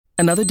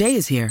Another day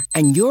is here,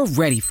 and you're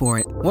ready for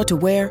it. What to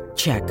wear?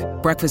 Check.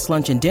 Breakfast,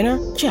 lunch, and dinner?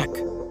 Check.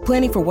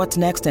 Planning for what's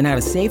next and how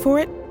to save for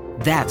it?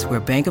 That's where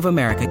Bank of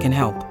America can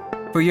help.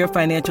 For your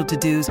financial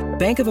to-dos,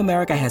 Bank of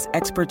America has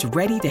experts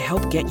ready to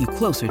help get you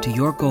closer to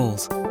your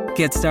goals.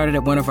 Get started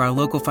at one of our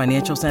local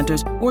financial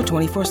centers or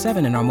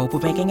 24/7 in our mobile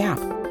banking app.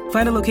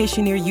 Find a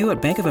location near you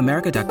at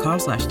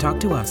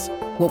bankofamerica.com/talktous.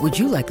 What would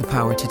you like the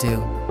power to do?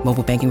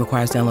 Mobile banking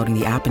requires downloading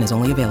the app and is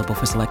only available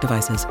for select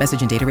devices.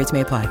 Message and data rates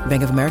may apply.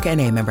 Bank of America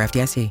N.A., member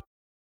FDIC.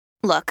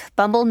 Look,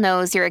 Bumble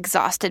knows you're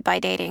exhausted by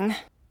dating.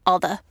 All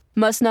the,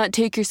 must not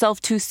take yourself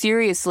too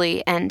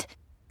seriously, and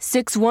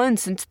 6'1"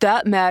 since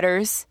that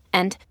matters,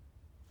 and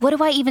what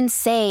do I even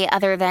say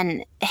other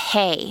than,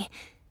 hey?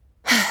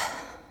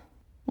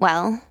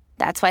 Well,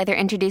 that's why they're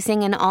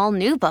introducing an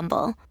all-new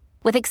Bumble,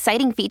 with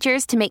exciting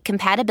features to make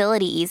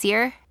compatibility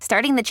easier,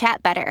 starting the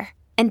chat better,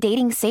 and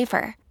dating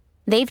safer.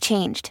 They've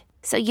changed,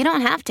 so you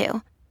don't have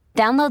to.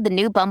 Download the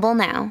new Bumble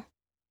now.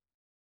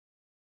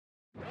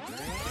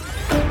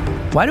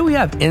 Why do we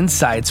have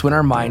insights when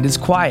our mind is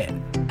quiet?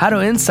 How do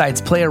insights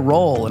play a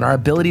role in our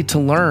ability to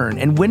learn,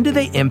 and when do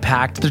they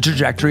impact the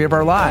trajectory of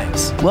our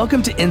lives?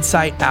 Welcome to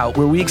Insight Out,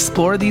 where we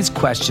explore these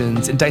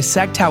questions and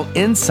dissect how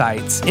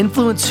insights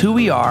influence who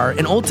we are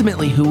and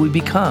ultimately who we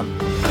become.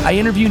 I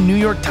interview New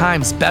York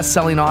Times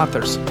best-selling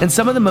authors and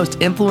some of the most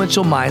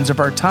influential minds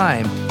of our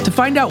time to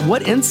find out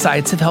what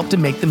insights have helped to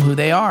make them who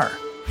they are.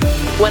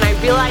 When I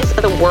realized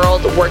that the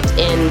world worked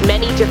in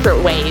many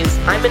different ways,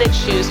 I'm going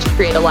to choose to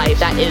create a life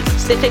that is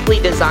specifically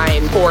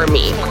designed for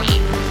me.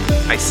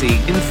 I see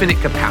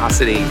infinite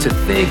capacity to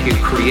think and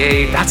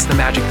create. That's the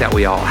magic that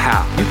we all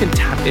have. You can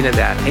tap into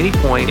that at any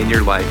point in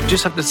your life. You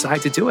just have to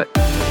decide to do it.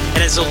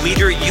 And as a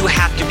leader, you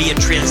have to be a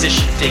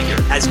transition figure.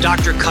 As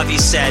Dr. Covey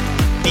said,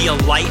 be a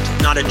light,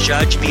 not a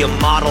judge. Be a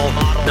model,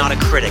 not a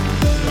critic.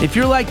 If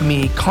you're like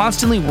me,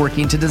 constantly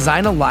working to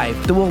design a life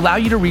that will allow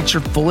you to reach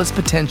your fullest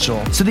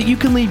potential so that you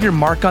can leave your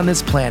mark on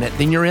this planet,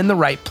 then you're in the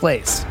right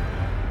place.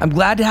 I'm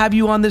glad to have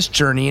you on this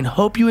journey and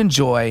hope you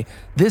enjoy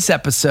this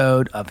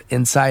episode of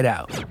Insight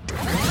Out.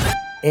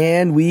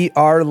 And we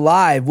are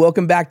live.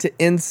 Welcome back to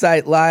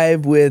Insight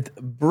Live with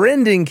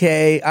Brendan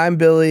Kay. I'm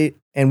Billy,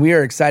 and we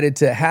are excited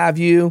to have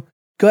you.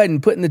 Go ahead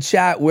and put in the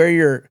chat where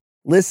you're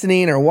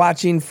listening or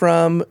watching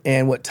from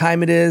and what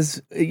time it is.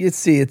 Let's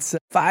see, it's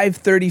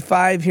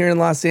 5:35 here in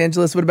Los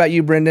Angeles. What about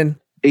you, Brendan?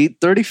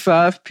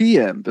 8:35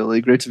 p.m.,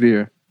 Billy. Great to be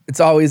here. It's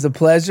always a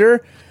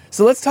pleasure.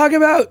 So let's talk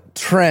about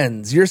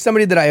trends. You're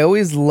somebody that I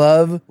always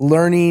love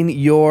learning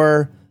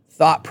your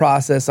thought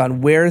process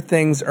on where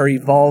things are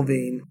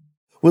evolving.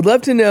 Would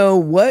love to know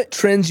what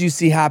trends you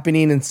see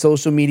happening in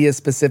social media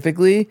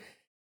specifically,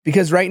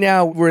 because right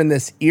now we're in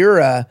this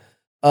era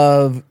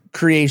of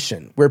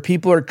creation where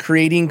people are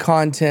creating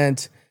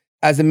content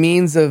as a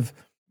means of,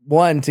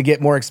 one, to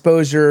get more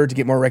exposure, to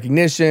get more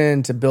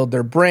recognition, to build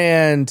their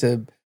brand,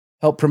 to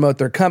help promote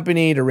their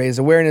company, to raise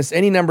awareness,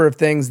 any number of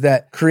things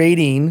that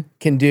creating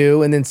can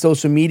do. And then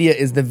social media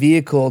is the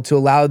vehicle to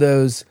allow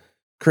those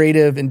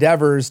creative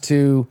endeavors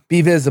to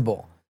be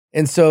visible.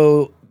 And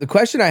so the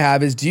question I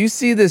have is, do you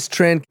see this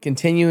trend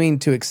continuing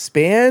to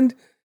expand?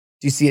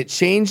 Do you see it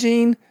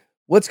changing?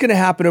 What's going to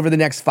happen over the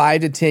next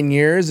 5 to 10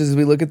 years as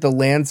we look at the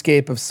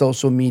landscape of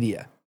social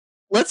media?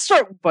 Let's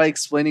start by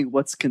explaining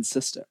what's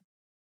consistent.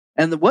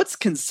 And what's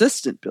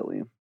consistent,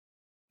 Billy,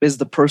 is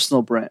the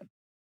personal brand.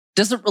 It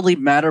doesn't really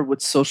matter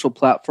what social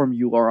platform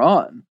you are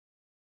on.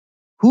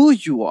 Who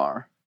you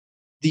are,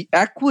 the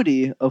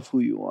equity of who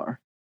you are,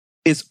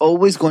 is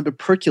always going to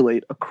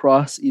percolate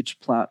across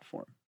each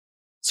platform.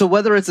 So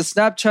whether it's a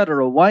Snapchat or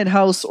a White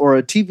House or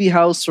a TV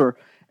house or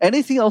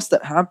anything else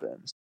that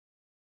happens,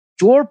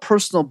 your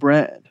personal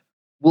brand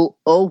will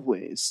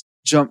always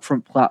jump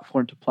from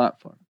platform to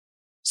platform.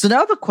 So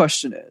now the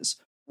question is,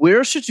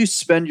 where should you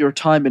spend your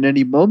time in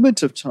any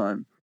moment of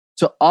time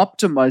to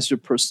optimize your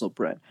personal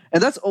brand?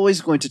 And that's always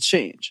going to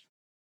change.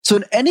 So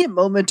in any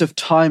moment of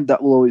time,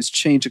 that will always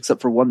change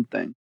except for one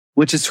thing,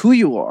 which is who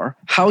you are,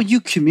 how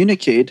you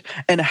communicate,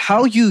 and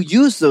how you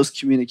use those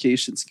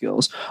communication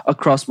skills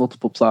across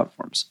multiple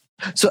platforms.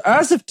 So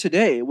as of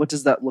today, what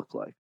does that look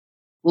like?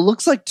 Well, it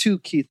looks like two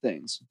key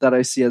things that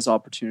I see as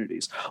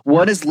opportunities.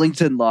 One is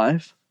LinkedIn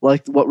Live,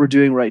 like what we're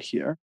doing right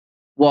here.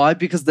 Why?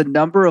 Because the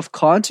number of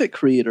content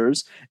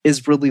creators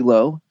is really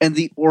low, and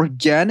the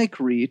organic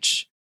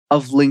reach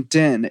of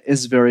LinkedIn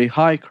is very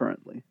high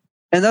currently.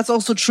 And that's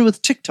also true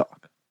with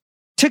TikTok.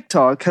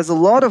 TikTok has a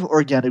lot of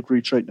organic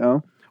reach right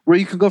now, where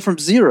you can go from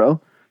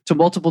 0 to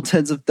multiple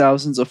tens of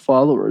thousands of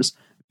followers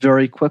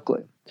very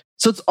quickly.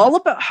 So it's all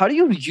about how do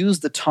you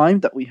use the time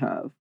that we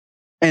have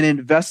and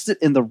invest it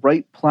in the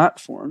right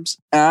platforms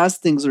as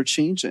things are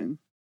changing,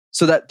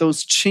 so that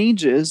those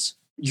changes,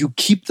 you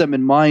keep them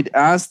in mind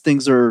as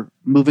things are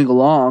moving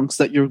along,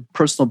 so that your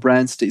personal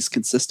brand stays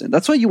consistent.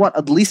 That's why you want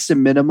at least a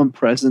minimum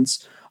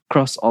presence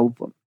across all of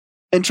them.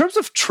 In terms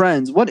of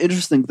trends, one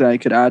interesting thing I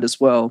could add as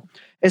well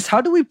is,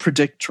 how do we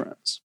predict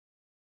trends?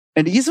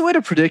 An easy way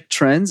to predict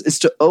trends is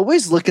to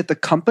always look at the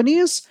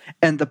companies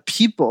and the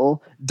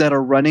people that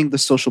are running the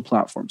social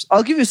platforms.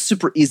 I'll give you a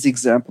super easy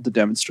example to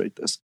demonstrate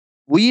this.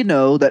 we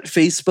know that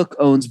Facebook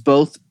owns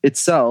both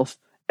itself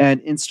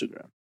and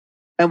Instagram.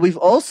 And we've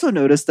also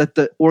noticed that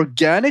the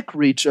organic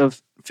reach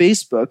of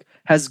Facebook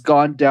has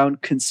gone down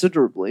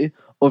considerably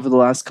over the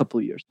last couple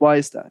of years. Why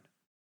is that?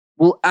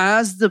 Well,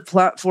 as the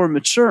platform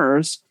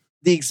matures,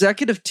 the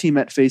executive team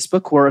at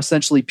Facebook, who are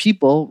essentially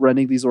people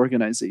running these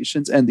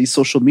organizations and these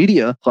social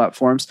media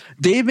platforms,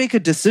 they make a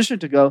decision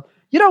to go,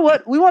 you know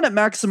what? We want to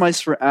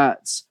maximize for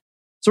ads.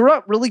 So we're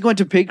not really going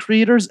to pay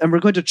creators, and we're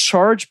going to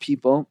charge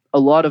people a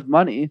lot of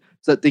money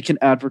so that they can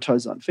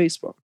advertise on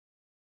Facebook.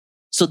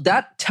 So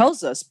that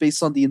tells us,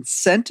 based on the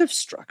incentive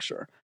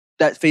structure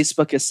that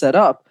Facebook has set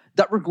up,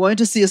 that we're going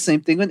to see the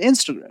same thing on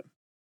Instagram,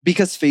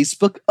 because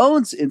Facebook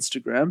owns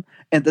Instagram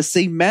and the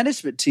same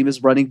management team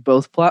is running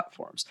both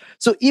platforms.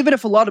 So even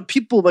if a lot of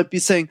people might be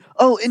saying,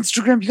 oh,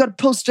 Instagram, you got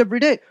to post every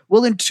day.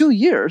 Well, in 2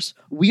 years,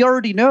 we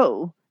already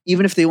know,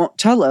 even if they won't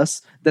tell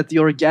us, that the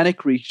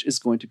organic reach is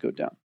going to go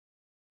down.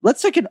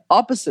 Let's take an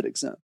opposite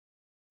example.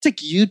 Take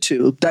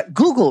YouTube that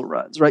Google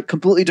runs, right?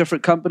 Completely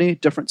different company,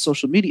 different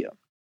social media.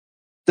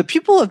 The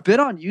people who have been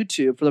on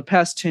YouTube for the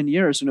past 10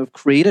 years and have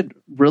created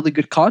really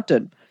good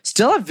content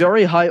still have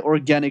very high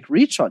organic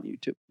reach on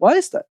YouTube. Why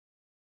is that?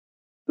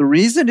 The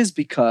reason is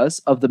because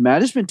of the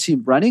management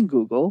team running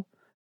Google,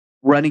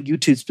 running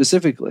YouTube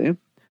specifically,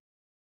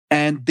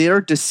 and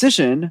their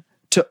decision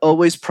to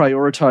always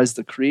prioritize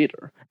the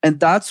creator. And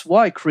that's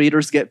why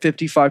creators get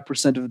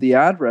 55% of the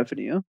ad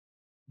revenue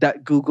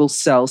that Google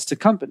sells to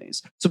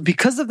companies. So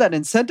because of that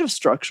incentive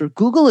structure,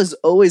 Google is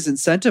always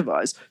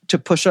incentivized to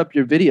push up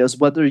your videos,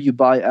 whether you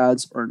buy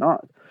ads or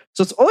not.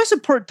 So it's always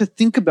important to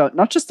think about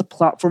not just the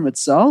platform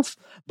itself,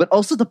 but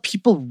also the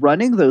people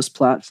running those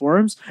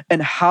platforms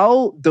and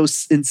how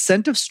those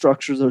incentive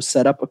structures are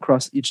set up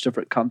across each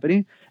different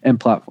company and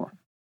platform.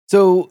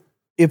 So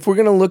if we're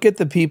going to look at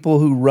the people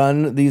who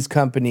run these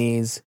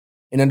companies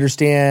and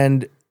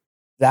understand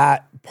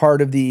that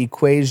part of the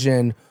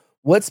equation,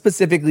 what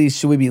specifically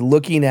should we be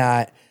looking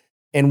at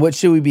and what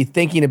should we be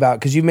thinking about?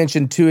 Because you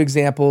mentioned two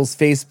examples,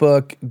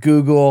 Facebook,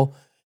 Google,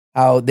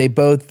 how they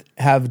both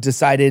have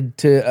decided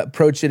to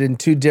approach it in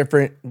two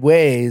different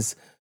ways.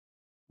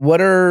 What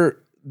are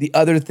the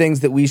other things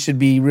that we should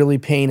be really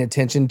paying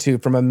attention to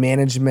from a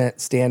management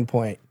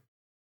standpoint?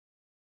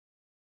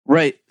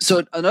 Right.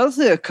 So another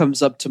thing that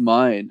comes up to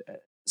mind,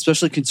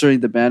 especially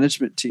concerning the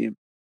management team,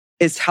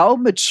 is how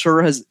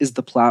mature is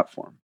the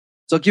platform.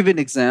 So I'll give you an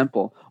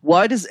example.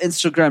 Why does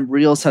Instagram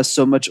Reels have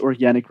so much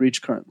organic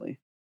reach currently?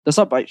 That's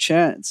not by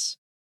chance.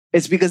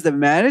 It's because the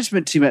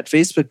management team at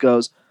Facebook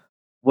goes,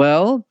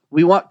 well,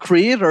 we want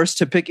creators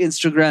to pick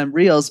Instagram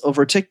Reels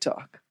over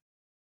TikTok.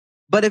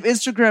 But if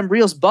Instagram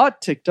Reels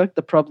bought TikTok,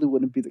 that probably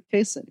wouldn't be the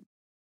case anymore.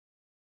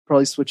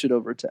 Probably switch it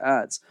over to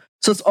ads.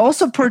 So it's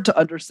also important to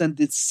understand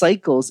the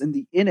cycles and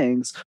the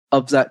innings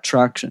of that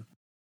traction.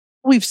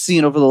 We've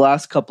seen over the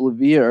last couple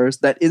of years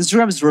that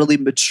Instagram has really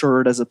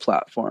matured as a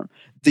platform.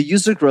 The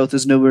user growth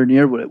is nowhere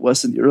near what it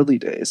was in the early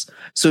days.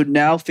 So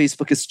now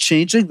Facebook is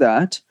changing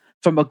that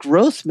from a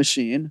growth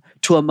machine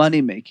to a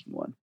money-making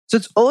one. So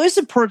it's always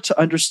important to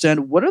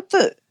understand what are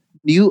the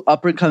new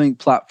up-and-coming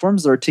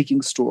platforms that are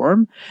taking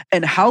storm,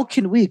 and how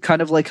can we,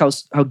 kind of like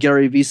how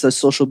Gary Vee says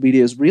social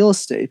media is real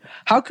estate,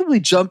 how can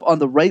we jump on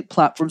the right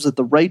platforms at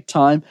the right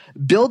time,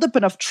 build up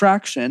enough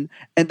traction,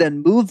 and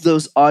then move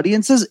those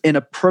audiences in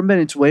a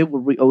permanent way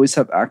where we always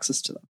have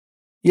access to them?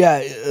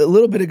 Yeah, a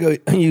little bit ago,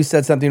 you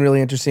said something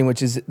really interesting,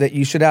 which is that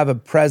you should have a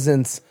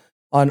presence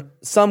on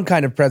some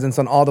kind of presence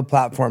on all the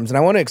platforms. And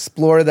I want to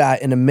explore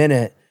that in a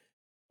minute.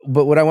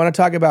 But what I want to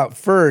talk about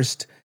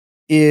first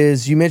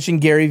is you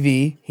mentioned Gary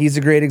Vee. He's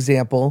a great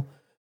example.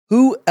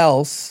 Who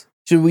else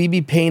should we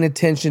be paying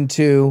attention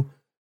to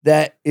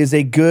that is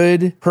a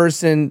good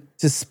person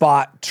to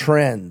spot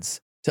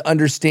trends, to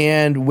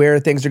understand where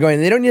things are going?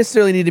 And they don't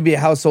necessarily need to be a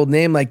household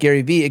name like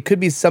Gary Vee. It could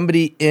be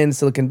somebody in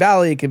Silicon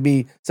Valley. It could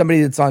be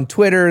somebody that's on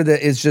Twitter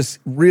that is just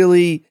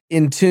really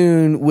in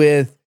tune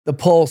with the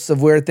pulse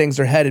of where things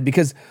are headed.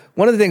 Because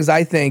one of the things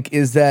I think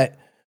is that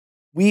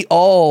we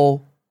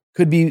all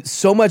could be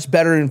so much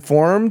better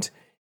informed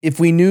if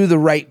we knew the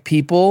right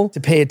people to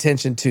pay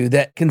attention to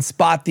that can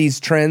spot these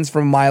trends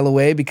from a mile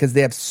away because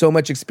they have so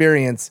much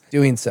experience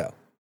doing so.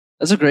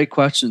 That's a great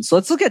question. So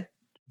let's look at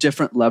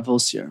different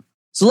levels here.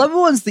 So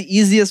level one's the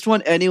easiest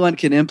one anyone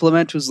can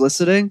implement who's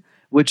listening,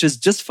 which is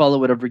just follow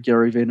whatever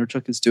Gary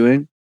Vaynerchuk is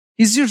doing.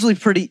 He's usually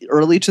pretty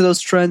early to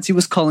those trends. He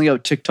was calling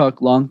out TikTok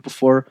long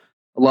before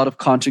a lot of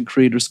content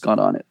creators got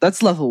on it.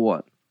 That's level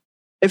one.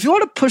 If you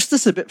want to push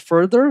this a bit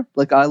further,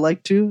 like I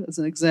like to, as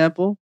an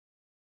example,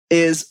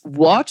 is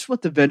watch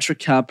what the venture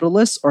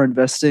capitalists are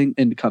investing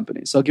in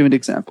companies. So I'll give you an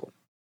example.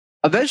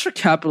 A venture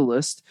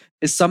capitalist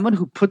is someone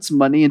who puts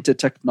money into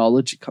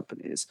technology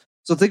companies.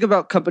 So think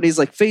about companies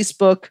like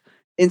Facebook,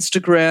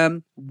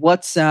 Instagram,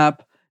 WhatsApp.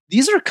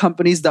 These are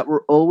companies that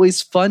were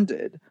always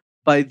funded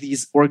by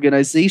these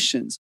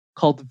organizations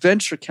called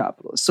venture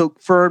capitalists. So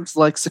firms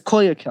like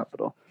Sequoia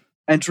Capital,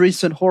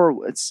 Andreessen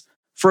Horowitz,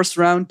 First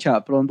Round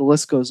Capital, and the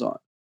list goes on.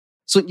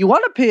 So what you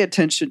want to pay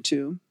attention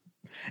to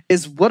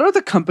is what are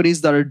the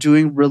companies that are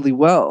doing really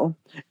well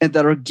and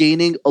that are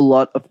gaining a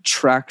lot of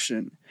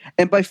traction.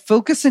 And by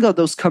focusing on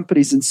those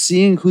companies and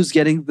seeing who's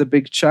getting the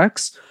big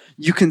checks,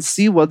 you can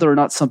see whether or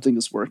not something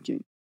is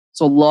working.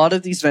 So a lot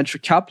of these venture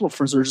capital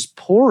firms are just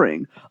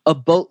pouring a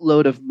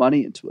boatload of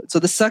money into it. So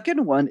the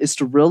second one is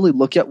to really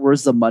look at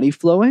where's the money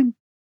flowing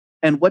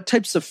and what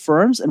types of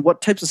firms and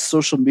what types of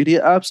social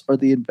media apps are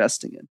they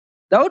investing in.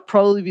 That would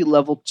probably be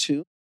level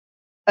 2.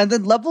 And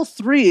then level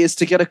 3 is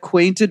to get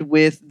acquainted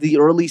with the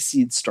early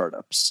seed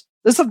startups.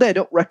 This is something I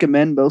don't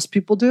recommend most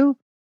people do,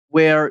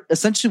 where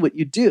essentially what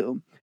you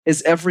do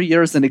is every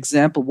year, as an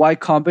example, Y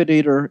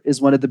Combinator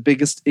is one of the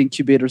biggest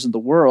incubators in the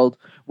world,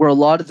 where a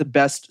lot of the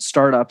best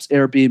startups,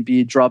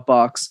 Airbnb,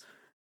 Dropbox,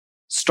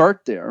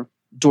 start there.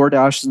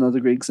 DoorDash is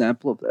another great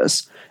example of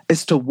this,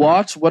 is to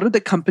watch what are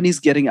the companies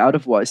getting out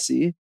of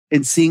YC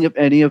and seeing if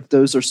any of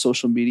those are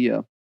social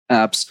media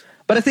apps.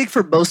 But I think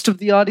for most of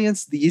the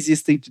audience, the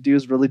easiest thing to do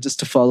is really just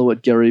to follow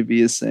what Gary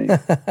Vee is saying.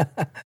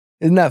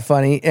 Isn't that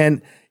funny?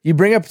 And you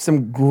bring up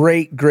some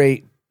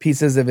great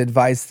pieces of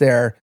advice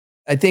there.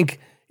 I think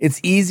it's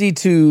easy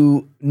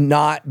to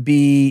not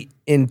be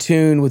in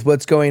tune with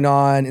what's going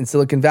on in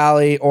Silicon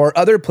Valley or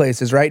other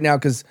places right now,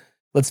 because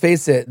let's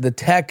face it, the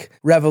tech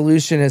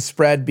revolution has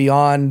spread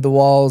beyond the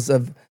walls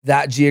of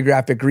that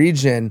geographic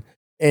region.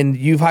 And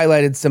you've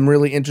highlighted some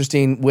really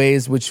interesting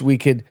ways which we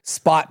could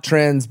spot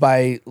trends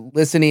by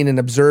listening and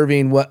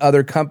observing what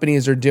other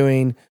companies are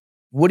doing.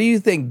 What do you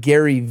think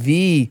Gary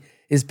Vee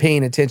is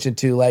paying attention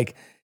to? Like,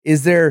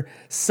 is there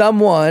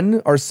someone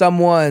or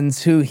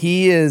someones who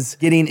he is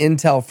getting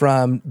intel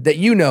from that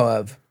you know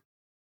of?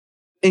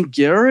 In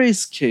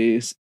Gary's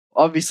case,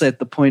 obviously at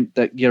the point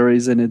that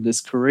Gary's in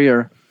his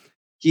career,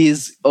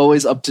 he's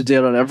always up to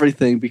date on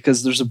everything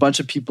because there's a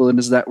bunch of people in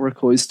his network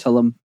who always tell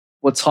him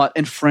what's hot.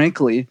 And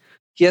frankly,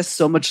 he has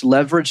so much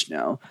leverage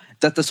now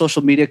that the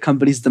social media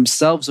companies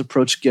themselves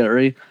approach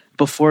Gary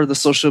before the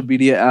social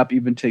media app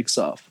even takes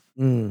off.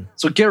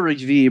 So Gary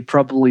Vee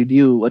probably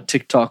knew what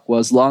TikTok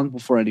was long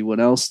before anyone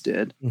else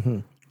did.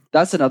 Mm-hmm.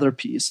 That's another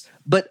piece.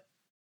 But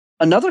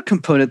another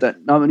component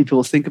that not many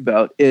people think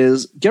about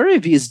is Gary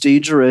Vee is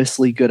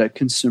dangerously good at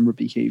consumer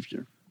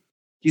behavior.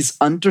 He's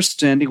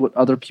understanding what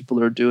other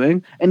people are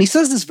doing. And he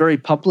says this very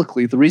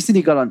publicly. The reason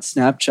he got on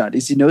Snapchat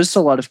is he noticed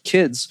a lot of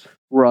kids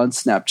were on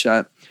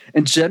Snapchat.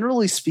 And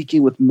generally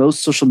speaking, with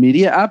most social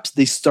media apps,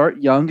 they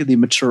start young and they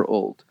mature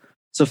old.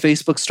 So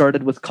Facebook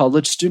started with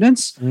college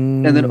students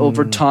and then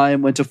over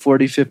time went to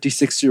 40, 50,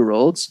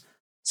 60-year-olds.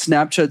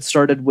 Snapchat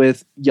started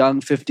with young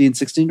 15,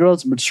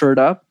 16-year-olds, matured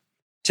up.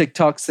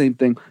 TikTok, same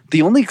thing.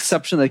 The only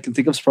exception that I can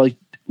think of is probably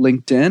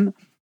LinkedIn.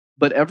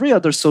 But every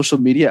other social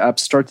media app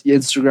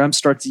Instagram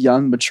starts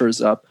young, matures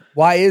up.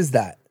 Why is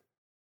that?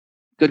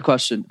 Good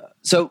question.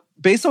 So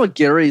based on what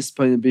Gary's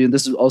point of view, and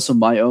this is also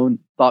my own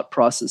thought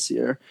process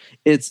here,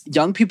 it's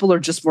young people are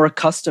just more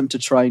accustomed to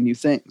trying new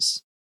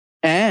things.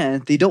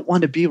 And they don't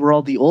want to be where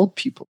all the old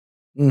people.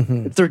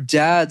 Mm-hmm. If their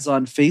dad's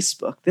on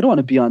Facebook, they don't want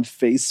to be on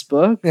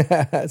Facebook.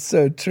 That's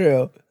so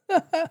true.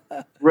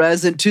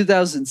 Whereas in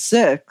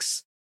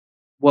 2006,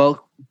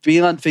 well,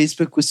 being on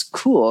Facebook was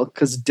cool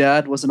because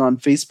dad wasn't on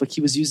Facebook.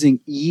 He was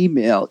using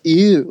email.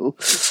 Ew.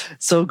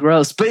 So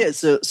gross. But yeah,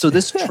 so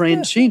this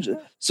trend changes.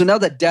 So now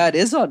that dad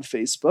is on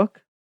Facebook,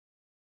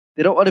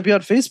 they don't want to be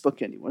on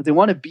Facebook anymore. They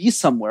want to be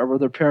somewhere where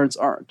their parents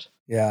aren't.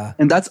 Yeah.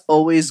 And that's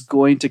always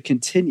going to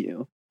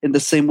continue. In the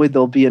same way,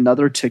 there'll be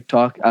another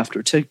TikTok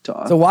after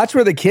TikTok. So watch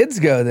where the kids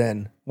go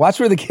then. Watch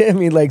where the kids, I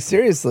mean, like,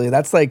 seriously,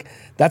 that's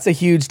a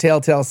huge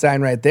telltale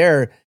sign right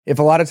there. If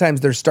a lot of times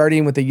they're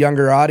starting with a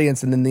younger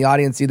audience and then the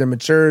audience either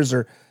matures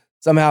or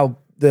somehow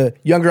the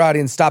younger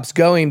audience stops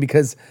going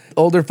because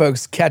older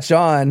folks catch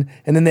on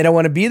and then they don't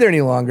want to be there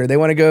any longer. They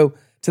want to go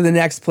to the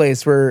next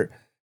place where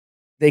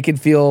they can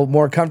feel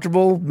more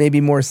comfortable, maybe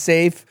more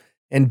safe,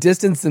 and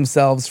distance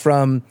themselves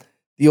from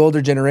the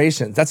older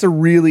generations. That's a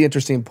really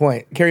interesting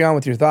point. Carry on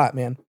with your thought,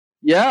 man.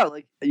 Yeah,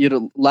 like,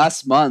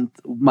 last month,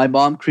 my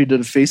mom created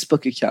a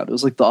Facebook account. It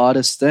was like the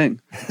oddest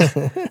thing.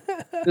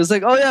 It was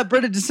like, oh yeah,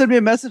 Brendan, just send me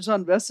a message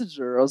on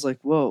Messenger. I was like,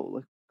 whoa,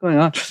 what's going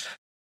on?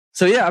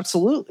 So yeah,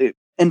 absolutely.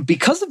 And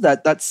because of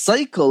that, that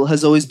cycle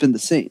has always been the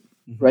same.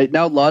 Mm-hmm. Right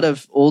now, a lot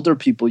of older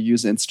people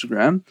use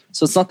Instagram.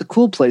 So it's not the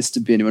cool place to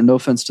be anymore. No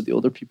offense to the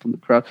older people in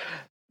the crowd.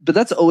 But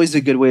that's always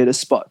a good way to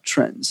spot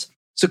trends.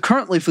 So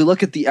currently, if we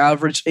look at the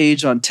average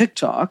age on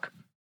TikTok,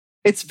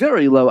 it's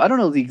very low. I don't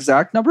know the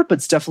exact number, but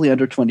it's definitely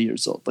under 20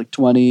 years old, like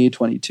 20,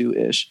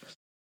 22-ish.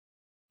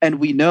 And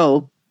we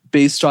know,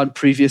 based on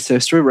previous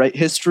history, right?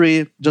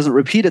 History doesn't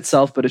repeat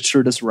itself, but it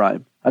sure does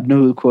rhyme. I don't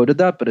know who quoted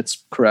that, but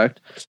it's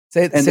correct.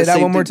 Say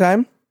that one more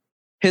time.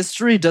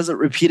 History doesn't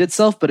repeat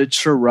itself, but it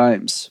sure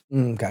rhymes.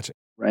 Gotcha.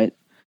 Right?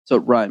 So it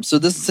rhymes. So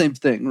this is the same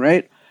thing,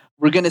 right?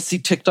 We're going to see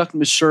TikTok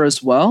mature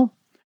as well.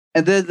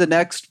 And then the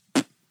next,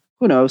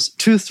 who knows,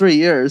 2-3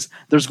 years,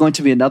 there's going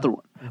to be another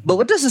one. But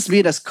what does this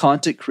mean as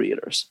content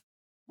creators?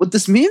 What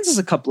this means is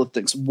a couple of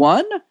things.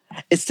 One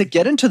is to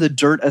get into the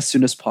dirt as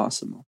soon as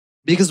possible.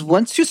 Because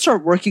once you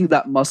start working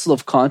that muscle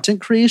of content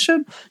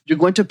creation, you're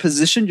going to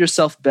position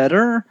yourself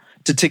better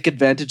to take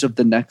advantage of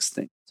the next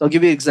thing. So I'll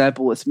give you an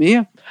example with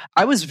me.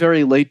 I was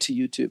very late to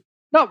YouTube.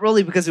 Not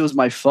really because it was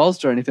my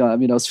fault or anything. I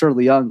mean, I was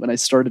fairly young when I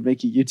started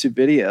making YouTube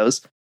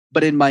videos,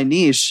 but in my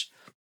niche.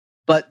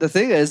 But the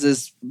thing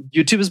is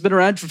YouTube has been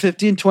around for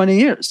 15, 20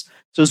 years.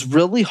 So it's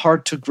really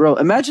hard to grow.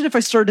 Imagine if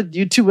I started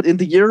YouTube in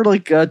the year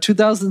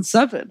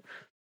 2007,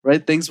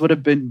 right? Things would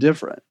have been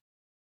different.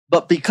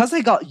 But because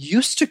I got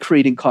used to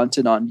creating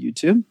content on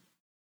YouTube,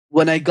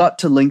 when I got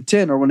to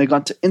LinkedIn or when I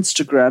got to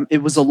Instagram,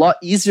 it was a lot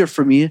easier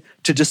for me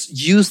to just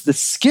use the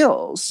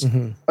skills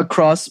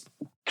across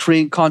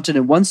creating content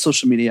in one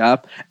social media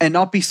app and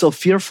not be so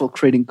fearful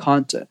creating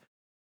content.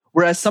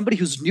 Whereas somebody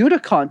who's new to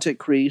content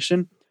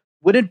creation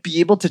wouldn't be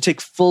able to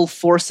take full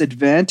force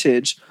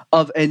advantage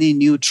of any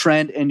new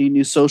trend, any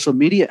new social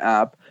media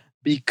app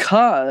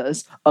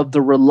because of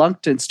the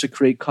reluctance to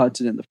create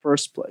content in the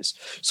first place.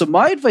 So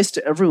my advice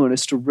to everyone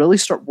is to really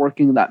start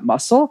working that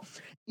muscle,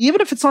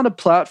 even if it's on a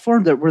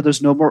platform where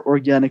there's no more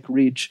organic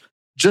reach,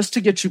 just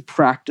to get you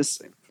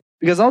practicing.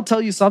 Because I'll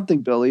tell you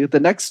something, Billy, the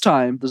next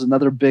time there's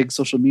another big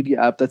social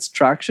media app that's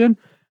traction,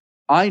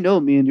 I know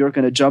me and you're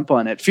going to jump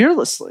on it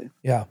fearlessly.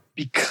 Yeah.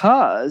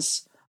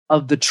 Because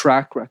of the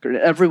track record.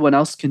 Everyone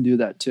else can do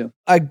that too.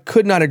 I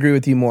could not agree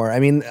with you more. I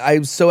mean, I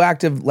was so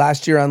active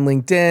last year on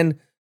LinkedIn,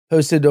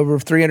 posted over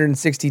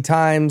 360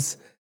 times.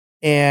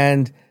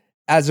 And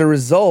as a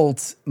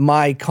result,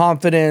 my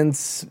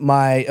confidence,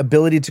 my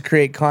ability to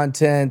create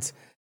content,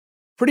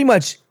 pretty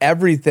much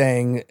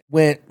everything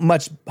went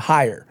much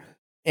higher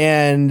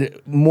and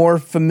more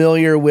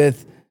familiar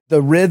with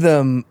the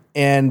rhythm.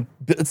 And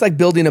it's like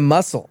building a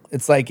muscle.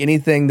 It's like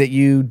anything that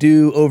you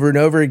do over and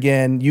over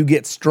again, you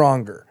get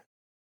stronger.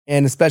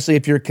 And especially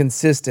if you're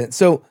consistent.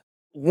 So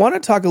want to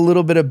talk a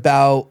little bit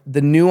about the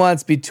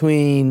nuance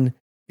between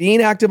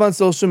being active on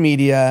social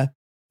media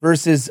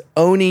versus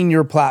owning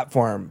your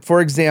platform. For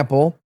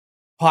example,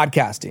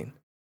 podcasting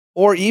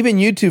or even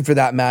YouTube for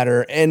that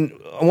matter. And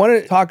I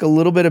want to talk a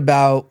little bit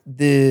about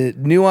the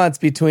nuance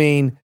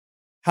between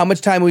how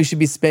much time we should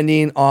be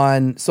spending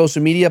on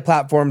social media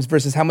platforms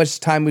versus how much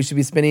time we should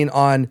be spending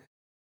on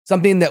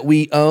something that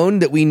we own,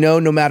 that we know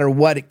no matter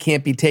what, it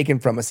can't be taken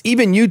from us.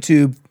 Even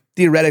YouTube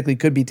theoretically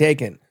could be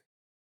taken.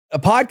 A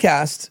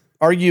podcast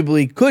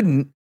arguably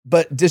couldn't,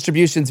 but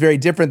distribution is very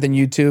different than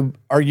YouTube,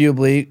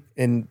 arguably,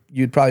 and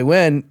you'd probably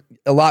win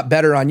a lot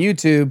better on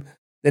YouTube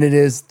than it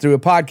is through a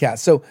podcast.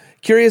 So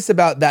curious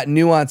about that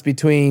nuance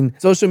between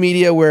social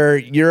media where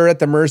you're at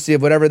the mercy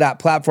of whatever that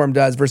platform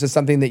does versus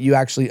something that you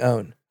actually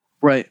own.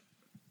 Right.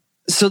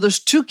 So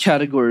there's two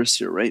categories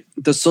here, right?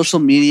 The social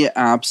media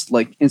apps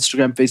like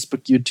Instagram,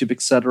 Facebook, YouTube,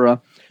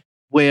 etc.,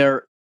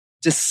 where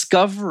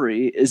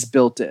discovery is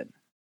built in.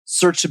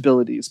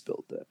 Searchability is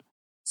built in.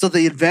 So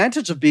the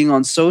advantage of being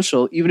on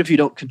social, even if you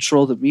don't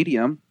control the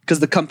medium, because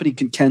the company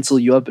can cancel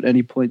you up at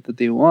any point that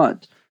they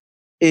want,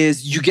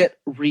 is you get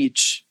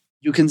reach.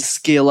 You can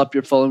scale up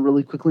your following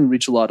really quickly and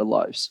reach a lot of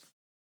lives.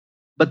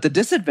 But the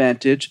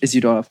disadvantage is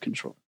you don't have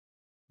control.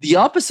 The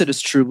opposite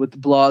is true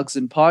with blogs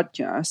and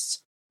podcasts,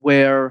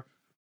 where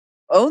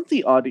you own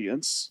the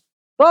audience,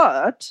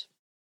 but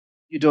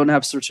you don't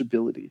have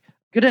searchability.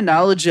 A good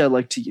analogy I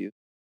like to use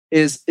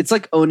is it's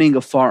like owning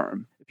a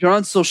farm. You're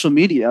on social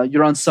media,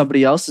 you're on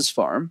somebody else's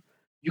farm.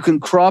 You can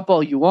crop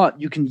all you want,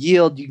 you can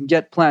yield, you can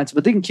get plants,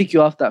 but they can kick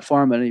you off that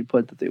farm at any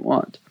point that they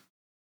want.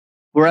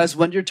 Whereas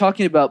when you're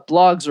talking about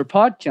blogs or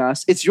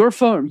podcasts, it's your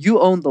farm, you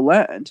own the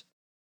land,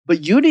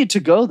 but you need to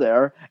go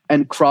there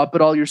and crop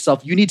it all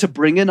yourself. You need to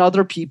bring in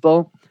other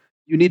people,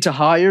 you need to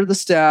hire the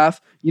staff,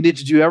 you need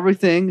to do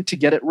everything to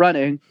get it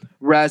running.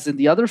 Whereas in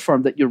the other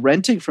farm that you're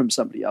renting from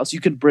somebody else,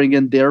 you can bring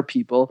in their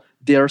people,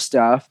 their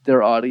staff,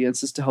 their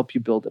audiences to help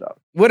you build it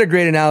up. What a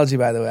great analogy,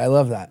 by the way. I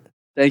love that.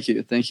 Thank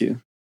you. Thank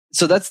you.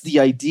 So that's the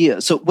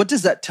idea. So what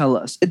does that tell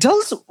us? It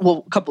tells us,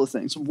 well, a couple of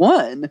things.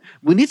 One,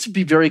 we need to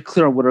be very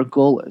clear on what our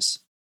goal is.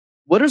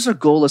 What is our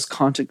goal as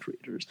content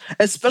creators?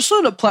 Especially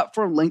on a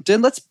platform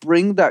LinkedIn, let's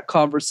bring that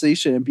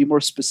conversation and be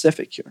more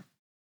specific here.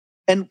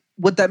 And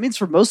what that means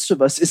for most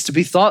of us is to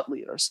be thought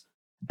leaders.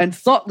 And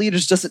thought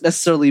leaders doesn't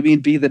necessarily mean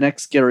be the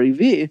next Gary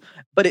Vee,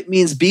 but it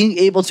means being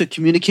able to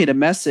communicate a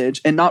message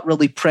and not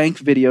really prank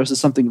videos or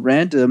something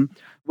random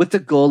with the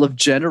goal of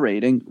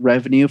generating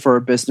revenue for our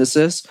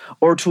businesses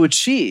or to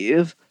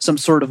achieve some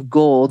sort of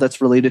goal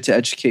that's related to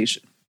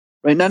education.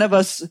 Right? None of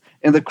us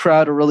in the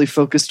crowd are really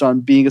focused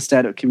on being a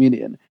stand-up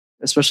comedian,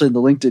 especially in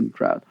the LinkedIn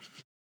crowd.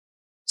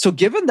 So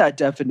given that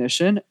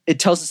definition, it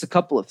tells us a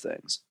couple of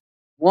things.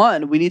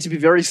 One, we need to be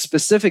very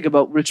specific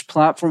about which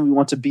platform we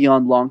want to be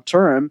on long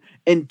term.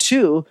 And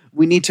two,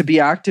 we need to be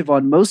active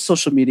on most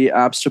social media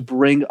apps to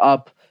bring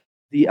up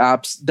the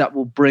apps that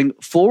will bring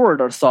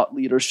forward our thought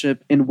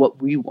leadership in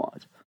what we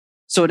want.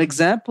 So an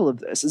example of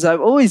this is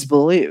I've always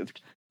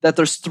believed that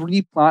there's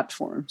 3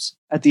 platforms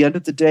at the end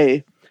of the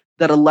day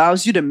that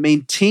allows you to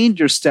maintain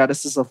your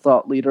status as a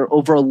thought leader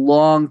over a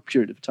long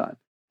period of time.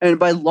 And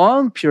by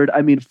long period,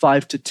 I mean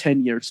 5 to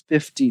 10 years,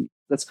 15.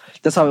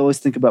 That's how I always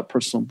think about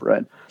personal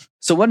brand.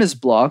 So one is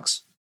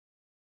blogs.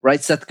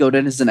 right? Seth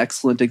Godin is an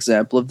excellent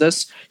example of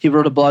this. He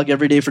wrote a blog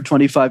every day for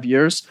 25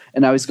 years,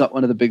 and now he's got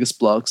one of the biggest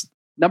blogs.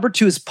 Number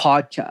 2 is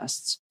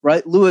podcasts,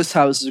 right? Lewis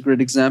Howes is a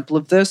great example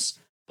of this.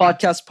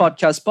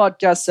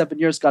 Podcast, 7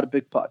 years, got a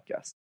big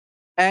podcast.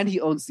 And he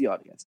owns the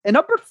audience. And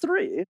number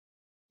 3,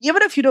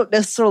 even if you don't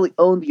necessarily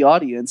own the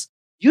audience,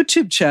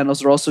 YouTube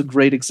channels are also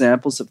great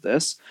examples of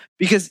this,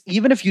 because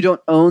even if you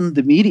don't own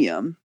the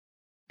medium,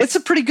 it's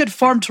a pretty good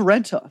farm to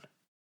rent on.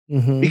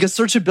 Because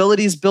searchability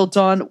is built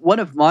on. One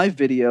of my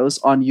videos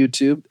on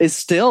YouTube is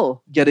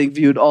still getting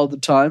viewed all the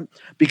time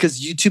because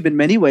YouTube in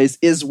many ways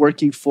is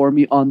working for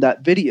me on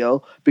that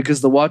video because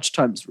the watch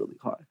time is really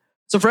high.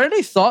 So for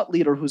any thought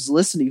leader who's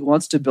listening, who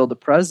wants to build a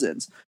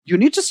presence, you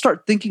need to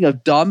start thinking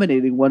of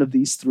dominating one of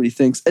these 3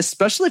 things,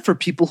 especially for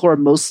people who are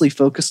mostly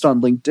focused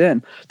on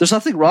LinkedIn. There's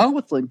nothing wrong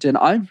with LinkedIn.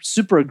 I'm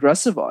super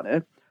aggressive on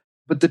it.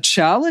 But the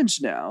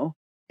challenge now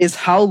is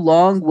how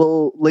long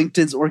will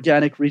LinkedIn's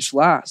organic reach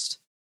last?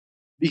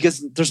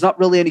 Because there's not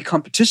really any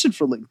competition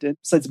for LinkedIn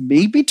besides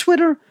maybe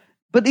Twitter.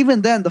 But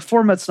even then, the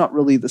format's not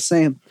really the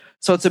same.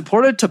 So it's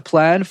important to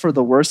plan for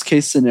the worst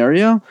case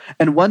scenario.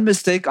 And one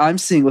mistake I'm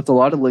seeing with a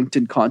lot of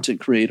LinkedIn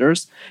content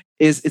creators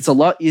is it's a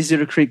lot easier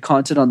to create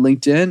content on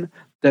LinkedIn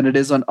than it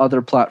is on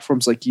other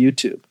platforms like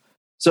YouTube.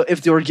 So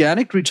if the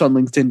organic reach on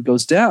LinkedIn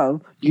goes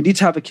down, you need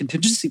to have a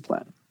contingency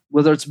plan,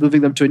 whether it's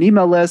moving them to an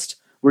email list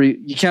where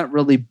you can't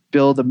really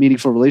build a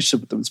meaningful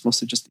relationship with them. It's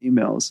mostly just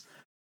emails.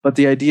 But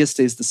the idea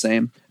stays the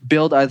same.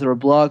 Build either a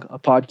blog, a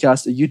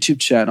podcast, a YouTube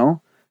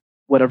channel,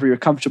 whatever you're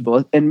comfortable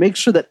with, and make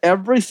sure that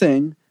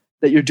everything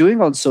that you're doing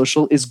on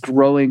social is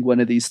growing one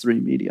of these 3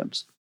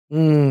 mediums.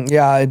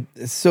 Yeah,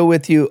 so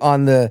with you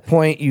on the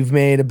point you've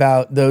made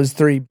about those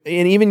 3,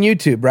 and even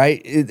YouTube,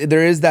 right?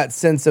 There is that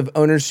sense of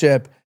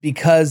ownership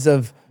because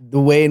of the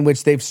way in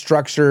which they've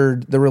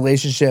structured the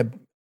relationship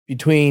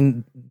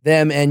between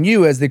them and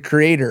you as the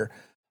creator.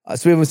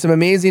 So we have some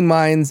amazing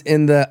minds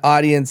in the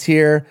audience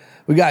here.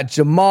 We got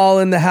Jamal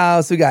in the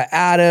house. We got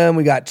Adam.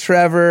 We got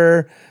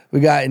Trevor. We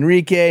got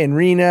Enrique and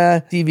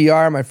Rena.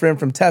 DVR, my friend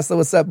from Tesla.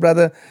 What's up,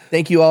 brother?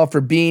 Thank you all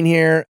for being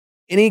here.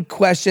 Any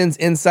questions,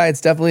 insights,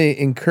 definitely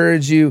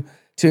encourage you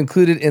to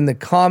include it in the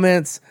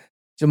comments.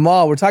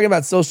 Jamal, we're talking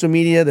about social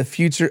media, the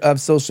future of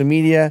social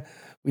media.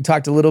 We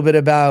talked a little bit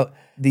about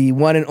the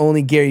one and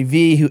only Gary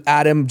Vee, who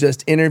Adam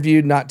just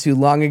interviewed not too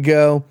long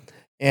ago.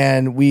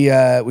 And we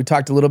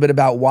talked a little bit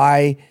about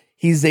why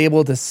he's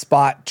able to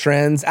spot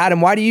trends.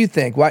 Adam, why do you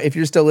think, if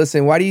you're still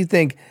listening, why do you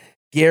think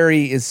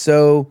Gary is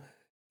so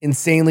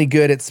insanely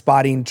good at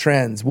spotting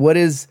trends? What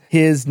is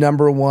his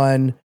number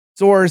one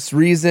source,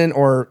 reason,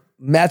 or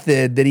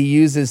method that he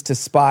uses to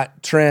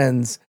spot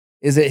trends?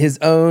 Is it his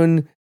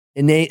own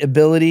innate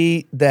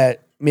ability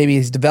that maybe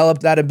he's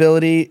developed that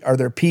ability? Are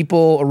there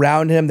people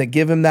around him that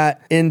give him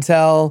that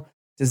intel?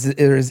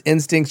 Are his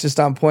instincts just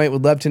on point?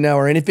 Would love to know.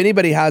 Or if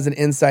anybody has an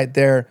insight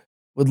there,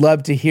 would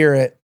love to hear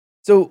it.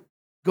 So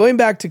going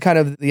back to kind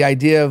of the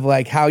idea of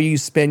like how you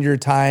spend your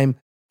time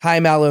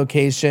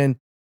allocation,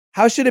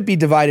 how should it be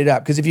divided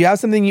up? Because if you have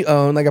something you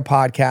own, like a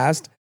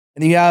podcast,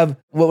 and you have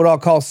what would all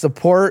call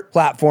support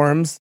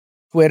platforms,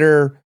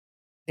 Twitter,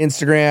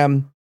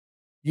 Instagram,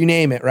 you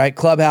name it, right?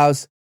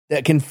 Clubhouse,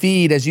 that can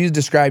feed, as you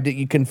described it,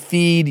 you can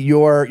feed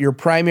your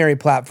primary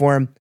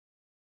platform.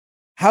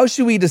 How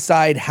should we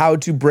decide how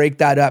to break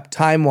that up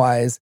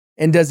time-wise?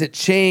 And does it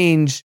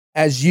change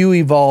as you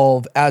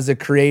evolve as a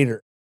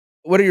creator?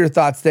 What are your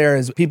thoughts there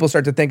as people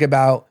start to think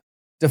about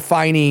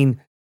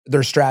defining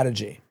their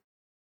strategy?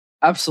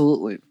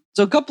 Absolutely.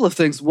 So a couple of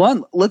things.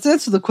 One, let's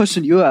answer the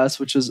question you asked,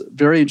 which is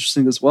very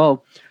interesting as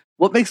well.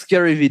 What makes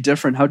Gary Vee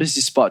different? How does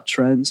he spot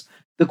trends?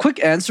 The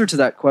quick answer to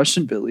that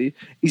question, Billy,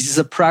 is he's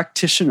a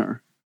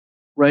practitioner,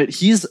 right?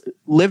 He's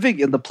living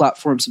in the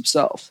platforms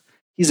himself.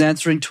 He's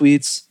answering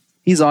tweets.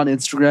 He's on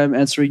Instagram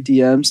answering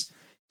DMs.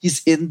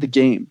 He's in the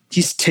game.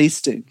 He's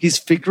tasting. He's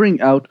figuring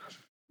out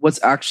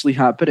what's actually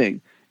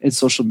happening in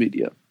social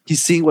media.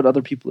 He's seeing what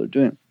other people are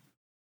doing.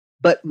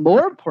 But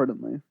more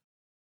importantly,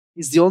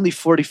 he's the only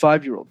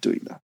 45-year-old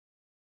doing that.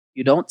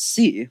 You don't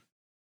see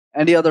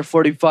any other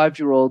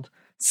 45-year-old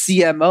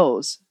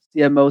CMOs,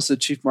 so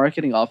chief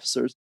marketing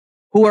officers,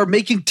 who are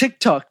making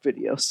TikTok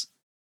videos,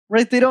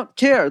 right? They don't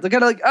care. They're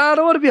kind of like, I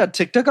don't want to be on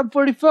TikTok. I'm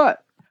 45.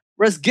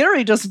 Whereas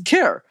Gary doesn't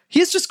care.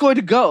 He's just going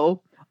to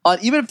go on,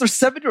 even if there's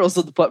 7-year-olds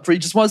on the platform, he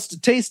just wants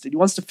to taste it. He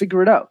wants to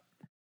figure it out.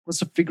 He wants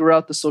to figure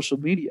out the social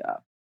media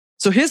app.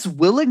 So his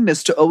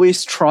willingness to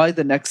always try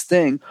the next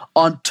thing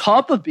on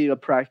top of being a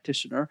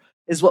practitioner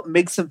is what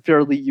makes him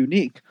fairly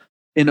unique.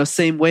 In the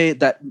same way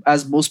that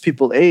as most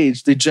people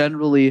age, they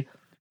generally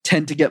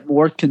tend to get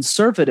more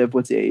conservative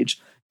with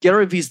age.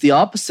 Gary Vee's the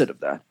opposite of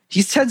that.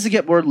 He tends to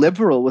get more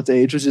liberal with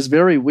age, which is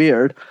very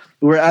weird.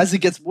 Whereas he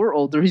gets more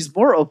older, he's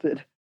more open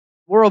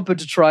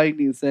to trying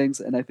new things.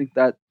 And I think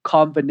that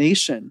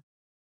combination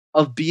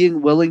of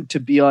being willing to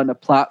be on a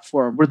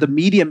platform where the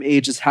medium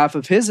age is half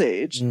of his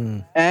age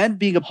and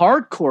being a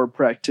hardcore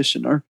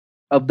practitioner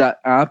of that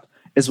app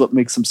is what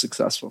makes him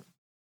successful.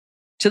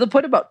 To the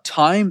point about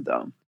time,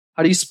 though,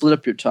 how do you split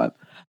up your time?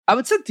 I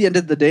would say at the end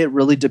of the day, it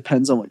really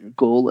depends on what your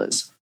goal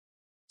is.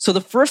 So the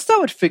first I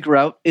would figure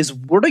out is,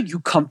 what are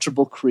you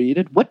comfortable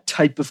creating? What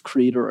type of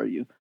creator are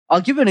you?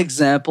 I'll give an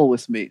example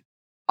with me.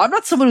 I'm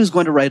not someone who's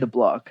going to write a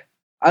blog.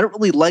 I don't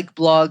really like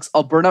blogs.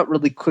 I'll burn out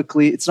really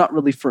quickly. It's not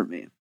really for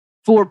me.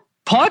 For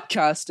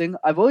podcasting,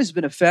 I've always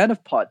been a fan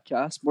of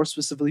podcasts, more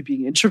specifically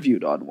being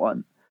interviewed on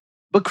one.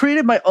 But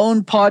creating my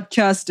own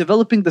podcast,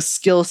 developing the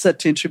skill set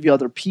to interview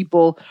other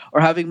people,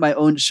 or having my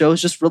own show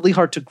is just really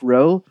hard to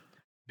grow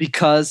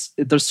because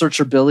the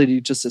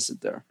searchability just isn't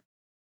there.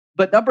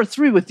 But number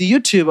 3, with the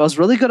YouTube, I was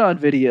really good on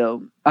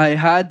video. I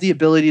had the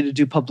ability to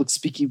do public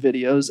speaking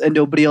videos, and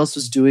nobody else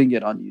was doing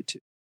it on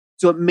YouTube.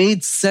 So it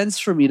made sense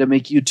for me to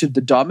make YouTube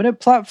the dominant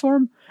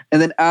platform.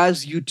 And then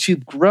as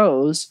YouTube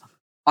grows,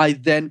 I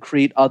then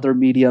create other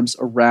mediums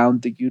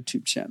around the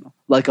YouTube channel,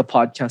 like a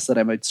podcast that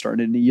I might start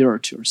in a year or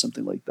 2 or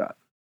something like that.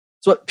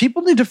 So what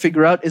people need to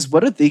figure out is,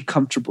 what are they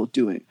comfortable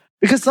doing?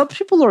 Because some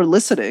people who are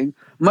listening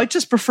might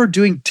just prefer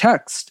doing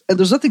text, and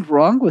there's nothing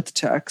wrong with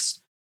text.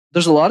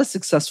 There's a lot of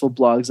successful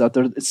blogs out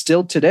there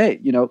still today,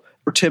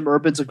 or Tim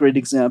Urban's a great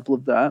example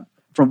of that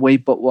from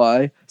Wait But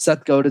Why.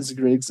 Seth Godin's a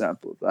great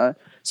example of that.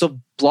 So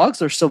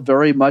blogs are still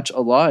very much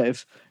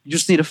alive. You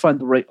just need to find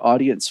the right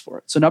audience for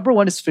it. So number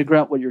 1 is figure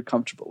out what you're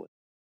comfortable with.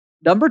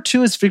 Number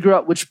 2 is figure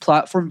out which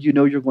platform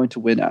you're going to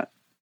win at.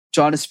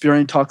 John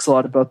Espirian talks a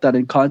lot about that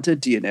in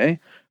Content DNA,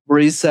 where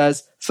he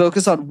says,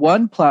 focus on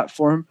one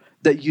platform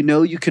that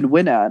you can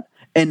win at,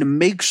 and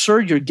make sure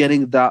you're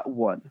getting that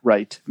one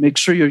right. Make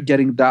sure you're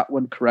getting that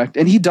one correct.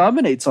 And he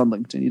dominates on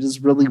LinkedIn. He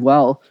does really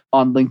well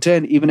on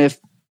LinkedIn, even if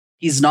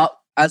he's not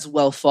as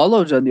well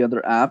followed on the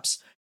other apps.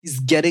 He's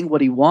getting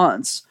what he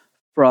wants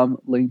from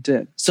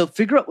LinkedIn. So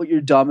figure out what your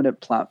dominant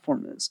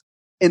platform is.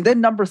 And then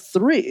number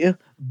 3,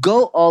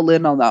 go all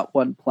in on that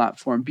one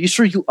platform. Be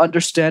sure you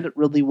understand it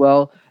really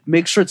well.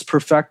 Make sure it's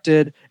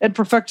perfected. And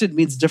perfected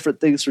means different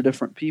things for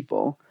different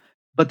people.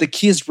 But the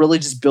key is really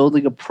just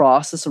building a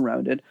process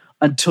around it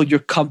until you're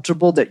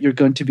comfortable that you're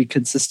going to be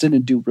consistent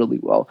and do really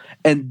well.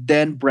 And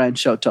then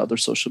branch out to other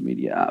social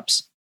media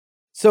apps.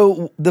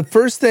 So the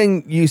first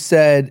thing you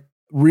said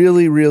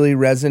really, really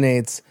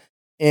resonates.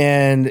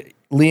 And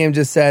Liam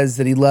just says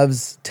that he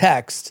loves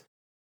text,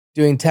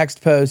 doing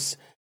text posts.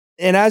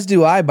 And as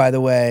do I, by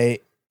the way.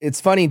 It's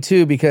funny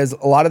too, because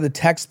a lot of the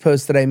text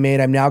posts that I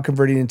made, I'm now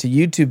converting into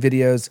YouTube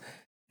videos.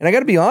 And I got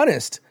to be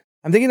honest,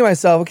 I'm thinking to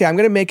myself, okay, I'm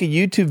going to make a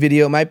YouTube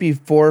video. It might be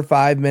 4 or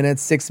 5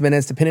 minutes, 6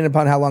 minutes, depending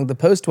upon how long the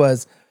post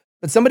was.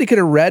 But somebody could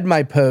have read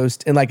my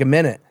post in like a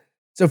minute.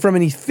 So from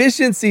an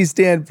efficiency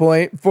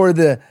standpoint, for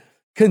the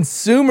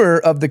consumer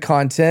of the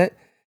content,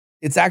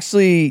 it's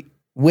actually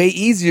way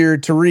easier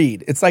to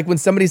read. It's like when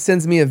somebody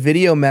sends me a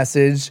video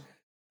message,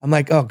 I'm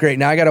like, oh, great.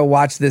 Now I got to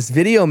watch this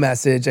video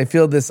message. I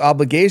feel this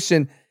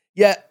obligation.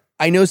 Yet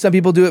I know some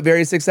people do it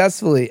very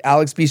successfully.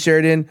 Alex B.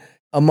 Sheridan,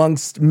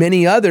 amongst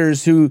many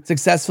others who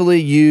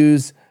successfully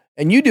use,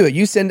 and you do it.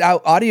 You send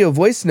out audio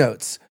voice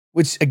notes,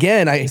 which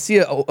again, I see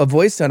a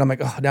voice note. I'm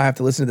like, oh, now I have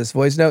to listen to this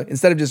voice note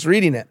instead of just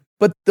reading it.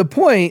 But the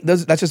point,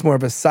 that's just more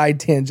of a side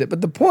tangent. But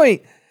the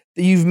point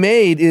that you've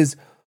made is,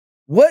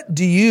 what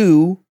do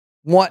you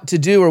want to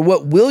do, or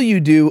what will you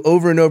do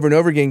over and over and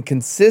over again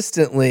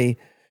consistently?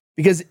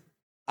 Because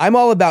I'm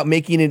all about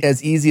making it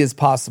as easy as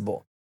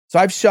possible. So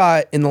I've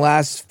shot in the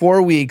last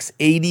 4 weeks,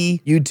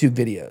 80 YouTube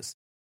videos,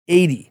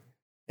 80.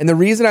 And the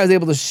reason I was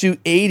able to shoot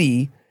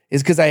 80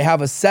 is because I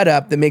have a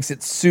setup that makes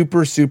it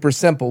super, super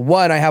simple.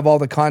 One, I have all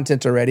the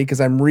content already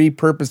because I'm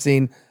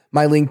repurposing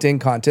my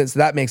LinkedIn content. So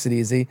that makes it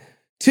easy.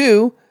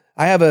 2,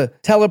 I have a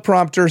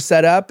teleprompter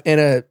set up and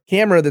a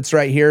camera that's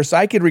right here. So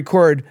I could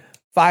record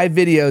 5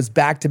 videos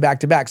back to back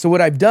to back. So what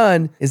I've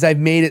done is I've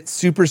made it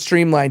super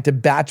streamlined to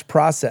batch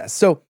process.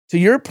 So to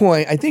your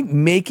point, I think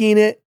making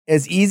it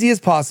as easy as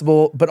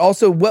possible, but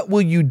also what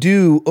will you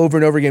do over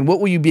and over again? What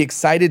will you be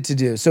excited to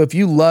do? So if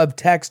you love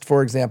text,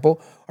 for example,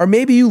 or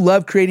maybe you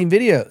love creating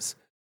videos,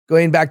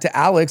 going back to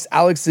Alex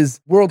is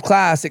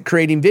world-class at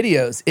creating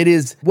videos. It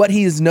is what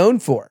he is known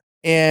for,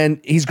 and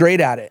he's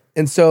great at it.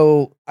 And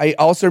so I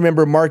also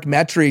remember Mark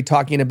Metry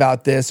talking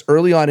about this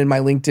early on in my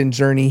LinkedIn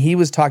journey. He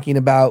was talking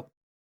about,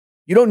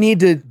 you don't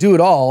need to do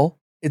it all.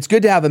 It's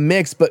good to have a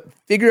mix, but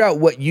figure out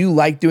what you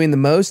like doing the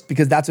most,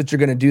 because that's what you're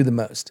going to do the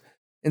most.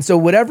 And so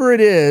whatever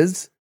it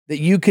is that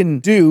you can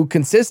do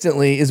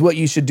consistently is what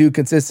you should do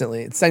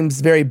consistently. It seems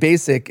very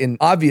basic and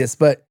obvious,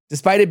 but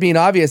despite it being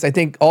obvious, I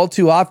think all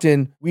too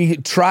often we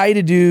try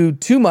to do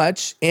too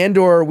much, and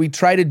or we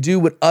try to do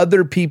what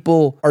other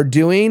people are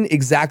doing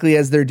exactly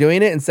as they're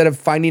doing it, instead of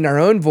finding our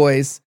own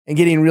voice and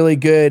getting really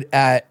good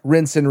at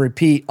rinse and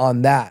repeat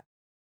on that.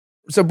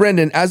 So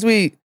Brendan,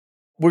 we're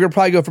going to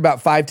probably go for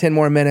about 5-10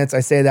 more minutes. I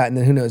say that, and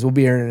then who knows, we'll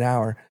be here in an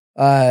hour.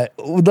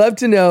 Would love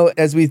to know,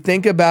 as we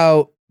think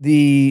about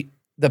the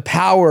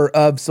power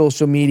of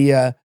social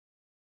media,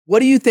 what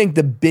do you think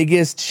the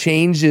biggest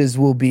changes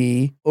will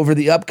be over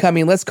the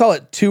upcoming, let's call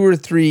it 2 or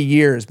 3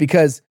 years?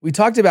 Because we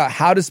talked about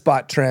how to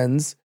spot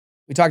trends.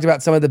 We talked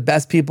about some of the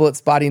best people at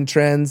spotting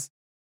trends.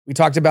 We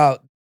talked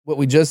about what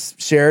we just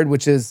shared,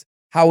 which is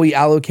how we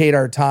allocate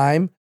our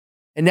time.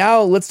 And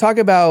now let's talk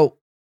about,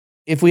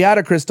 if we had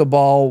a crystal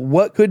ball,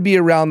 what could be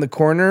around the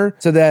corner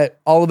so that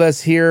all of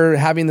us here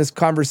having this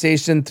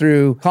conversation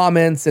through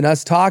comments and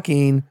us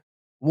talking,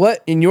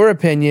 what, in your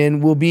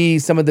opinion, will be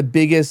some of the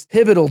biggest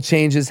pivotal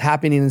changes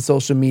happening in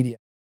social media?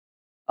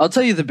 I'll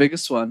tell you the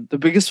biggest one. The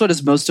biggest one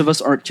is most of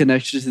us aren't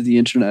connected to the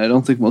internet. I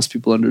don't think most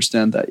people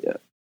understand that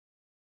yet.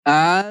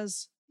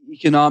 As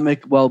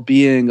economic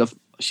well-being of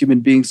human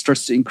beings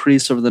starts to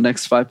increase over the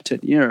next 5 to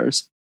 10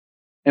 years,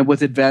 and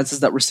with advances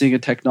that we're seeing in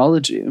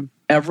technology,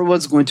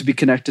 everyone's going to be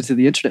connected to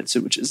the internet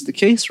soon, which is the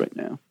case right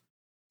now.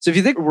 So if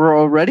you think we're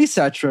already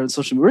saturated on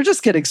social media, we're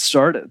just getting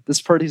started.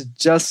 This party's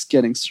just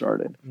getting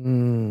started.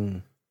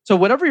 So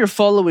whatever your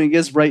following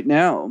is right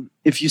now,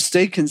 if you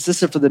stay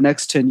consistent for the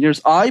next 10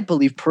 years, I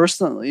believe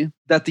personally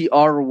that the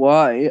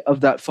ROI of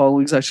that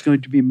following is actually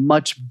going to be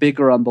much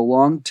bigger on the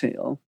long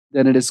tail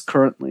than it is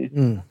currently.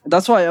 And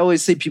that's why I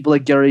always say people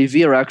like Gary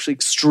Vee are actually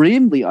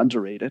extremely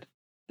underrated.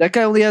 That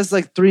guy only has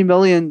like 3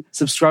 million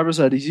subscribers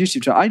on his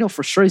YouTube channel. I know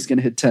for sure he's going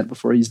to hit 10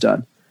 before he's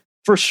done.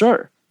 For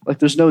sure. Like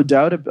there's no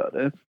doubt about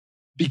it.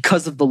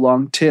 Because of the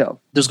long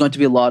tail, there's going to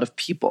be a lot of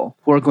people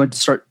who are going to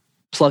start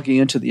plugging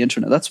into the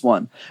internet. That's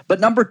one. But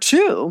number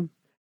two,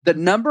 the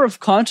number of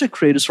content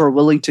creators who are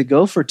willing to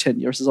go for 10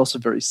 years is also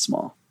very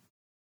small.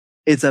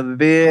 It's a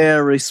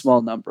very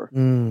small number.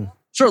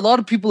 Sure, a lot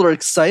of people are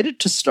excited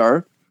to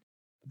start.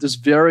 There's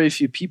very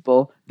few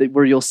people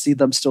where you'll see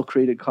them still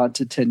creating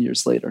content 10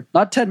 years later.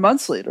 Not 10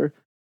 months later,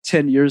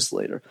 10 years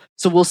later.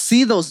 So we'll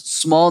see those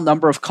small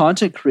number of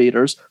content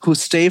creators who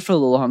stay for the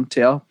long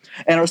tail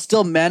and are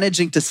still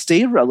managing to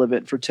stay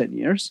relevant for 10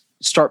 years,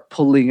 start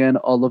pulling in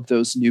all of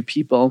those new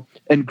people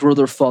and grow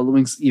their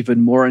followings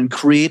even more and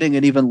creating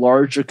an even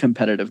larger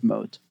competitive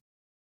moat.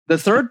 The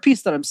third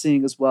piece that I'm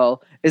seeing as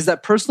well is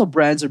that personal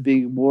brands are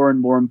being more and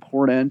more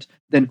important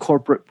than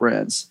corporate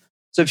brands.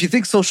 So if you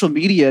think social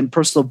media and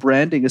personal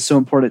branding is so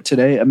important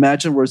today,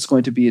 imagine where it's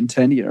going to be in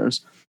 10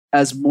 years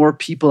as more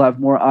people have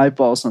more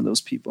eyeballs on those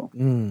people.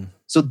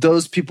 So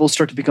those people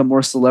start to become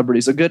more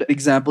celebrities. A good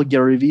example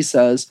Gary Vee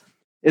says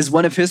is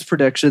one of his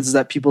predictions is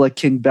that people like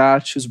King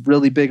Batch, who's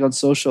really big on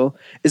social,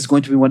 is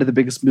going to be one of the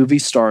biggest movie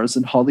stars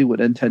in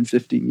Hollywood in 10,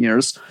 15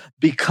 years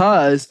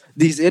because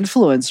these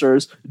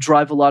influencers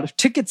drive a lot of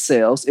ticket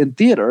sales in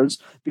theaters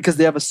because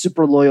they have a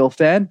super loyal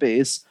fan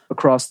base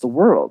across the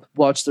world.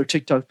 Watch their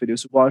TikTok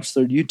videos, watch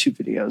their YouTube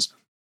videos.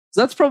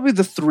 So that's probably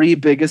the 3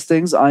 biggest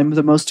things I'm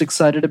the most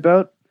excited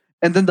about.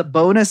 And then the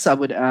bonus I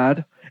would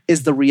add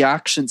is the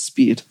reaction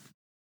speed.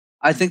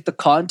 I think the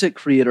content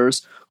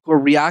creators who are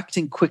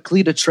reacting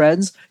quickly to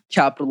trends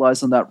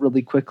capitalize on that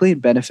really quickly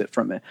and benefit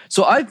from it.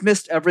 So I've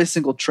missed every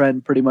single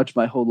trend pretty much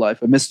my whole life.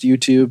 I missed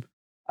YouTube.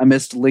 I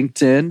missed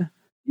LinkedIn,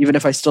 even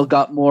if I still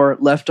got more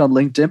left on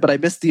LinkedIn, but I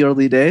missed the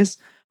early days,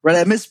 right?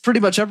 I missed pretty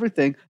much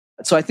everything.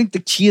 So I think the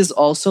key is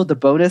also the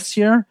bonus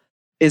here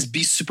is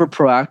be super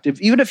proactive.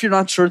 Even if you're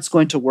not sure it's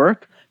going to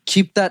work,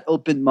 keep that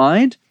open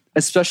mind,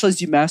 especially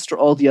as you master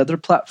all the other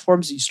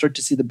platforms, you start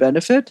to see the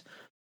benefit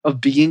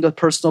of being a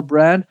personal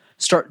brand.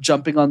 Start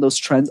jumping on those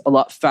trends a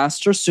lot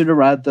faster, sooner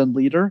rather than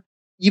later,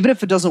 even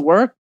if it doesn't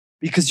work,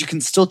 because you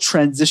can still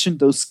transition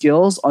those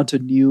skills onto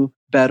new,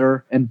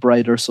 better, and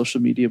brighter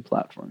social media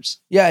platforms.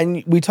 Yeah,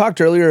 and we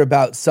talked earlier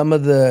about some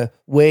of the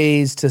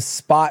ways to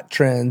spot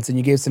trends, and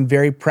you gave some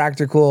very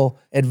practical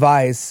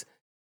advice.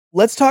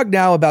 Let's talk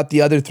now about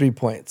the other 3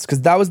 points,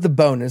 because that was the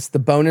bonus. The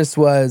bonus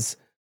was,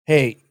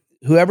 hey,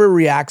 whoever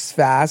reacts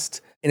fast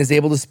and is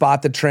able to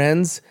spot the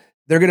trends,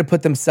 they're going to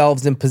put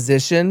themselves in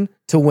position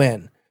to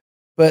win.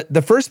 But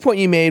the first point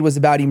you made was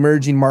about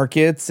emerging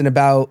markets and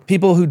about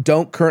people who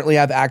don't currently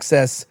have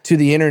access to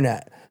the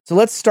internet. So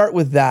let's start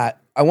with that.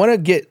 I want to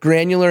get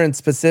granular and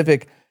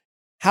specific.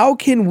 How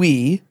can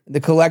we, the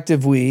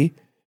collective we,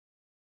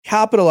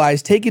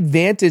 capitalize, take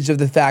advantage of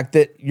the fact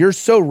that you're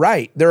so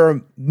right? There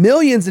are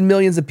millions and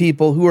millions of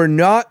people who are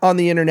not on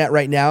the internet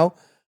right now,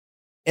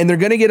 and they're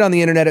going to get on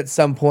the internet at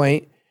some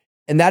point.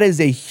 And that is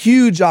a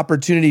huge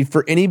opportunity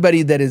for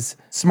anybody that is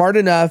smart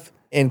enough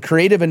and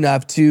creative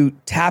enough to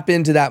tap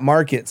into that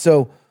market.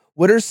 So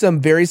what are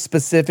some very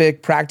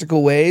specific,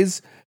 practical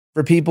ways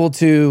for people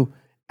to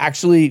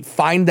actually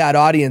find that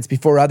audience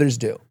before others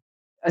do?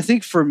 I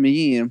think for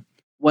me,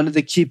 one of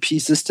the key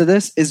pieces to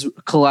this is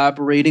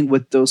collaborating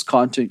with those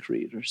content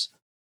creators.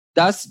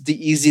 That's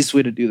the easiest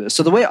way to do this.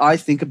 So the way I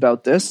think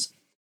about this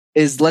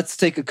is, let's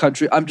take a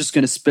country. I'm just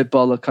going to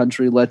spitball a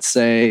country. Let's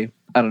say,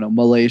 I don't know,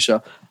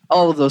 Malaysia.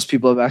 All of those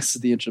people have access to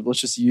the internet. Let's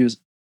just use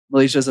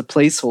Malaysia as a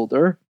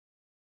placeholder.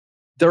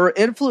 There are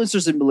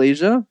influencers in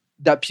Malaysia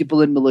that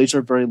people in Malaysia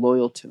are very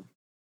loyal to.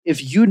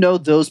 If you know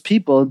those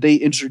people and they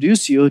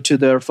introduce you to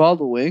their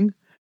following,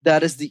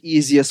 that is the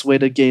easiest way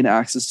to gain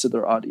access to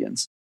their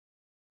audience.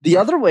 The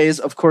other way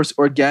is, of course,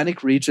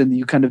 organic reach, and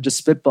you kind of just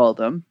spitball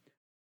them.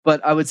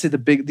 But I would say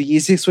the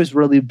easiest way is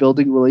really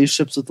building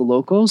relationships with the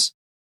locals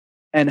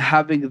and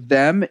having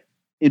them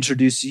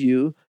introduce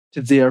you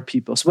to their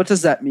people. So what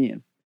does that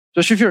mean?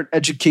 Especially if you're an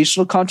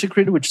educational content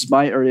creator, which is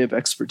my area of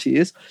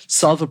expertise,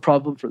 solve a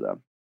problem for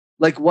them.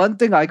 Like, one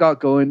thing I got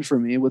going for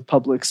me with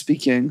public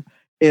speaking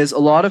is a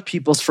lot of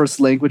people's first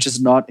language is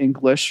not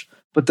English.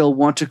 but they'll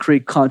want to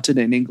create content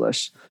in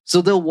English.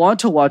 So they'll want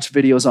to watch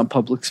videos on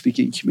public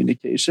speaking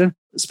communication,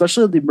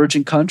 especially on the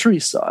emerging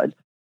countries side,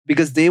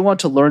 because they want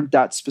to learn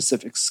that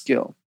specific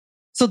skill.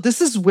 So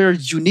this is where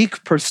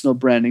unique personal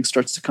branding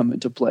starts to come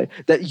into play.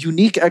 That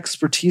unique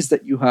expertise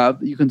that you have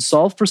that you can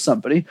solve for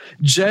somebody.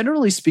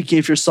 Generally speaking,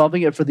 if you're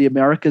solving it for the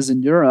Americas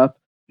and Europe,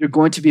 you're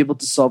going to be able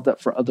to solve that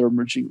for other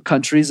emerging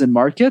countries and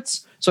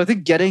markets. So I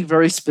think getting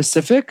very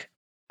specific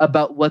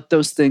about what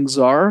those things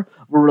are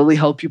will really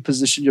help you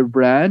position your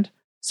brand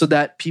so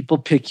that people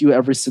pick you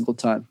every single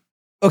time.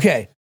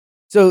 Okay.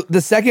 So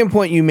the second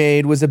point you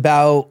made was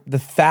about the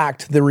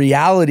fact, the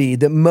reality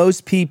that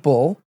most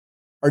people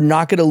are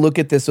not going to look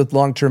at this with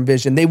long-term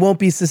vision. They won't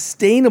be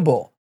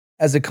sustainable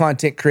as a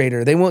content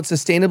creator. They won't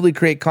sustainably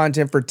create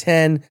content for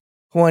 10,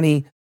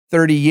 20,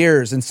 30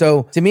 years. And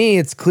so to me,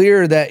 it's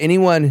clear that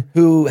anyone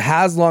who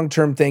has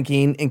long-term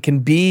thinking and can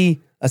be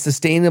a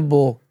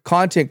sustainable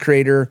content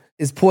creator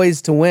is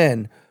poised to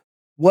win.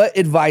 What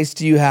advice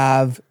do you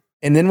have?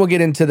 And then we'll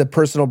get into the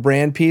personal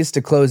brand piece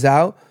to close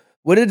out.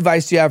 What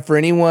advice do you have for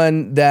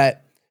anyone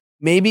that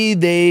maybe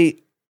they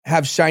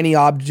have shiny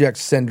object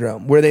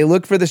syndrome, where they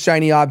look for the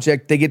shiny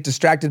object, they get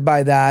distracted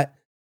by that,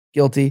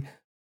 guilty,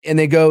 and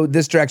they go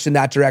this direction,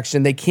 that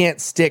direction. They can't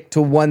stick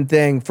to one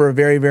thing for a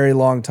very, very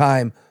long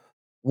time.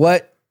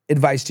 What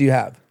advice do you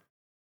have?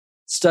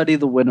 Study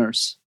the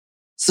winners.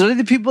 Study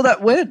the people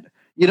that win.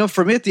 You know,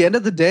 for me, at the end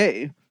of the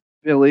day,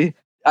 Billy,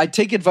 I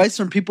take advice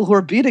from people who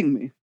are beating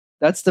me.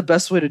 That's the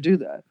best way to do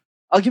that.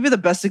 I'll give you the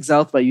best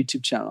example of my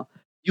YouTube channel.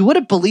 You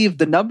wouldn't believe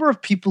the number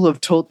of people who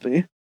have told me,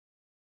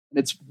 and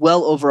it's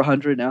well over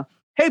 100 now,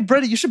 hey,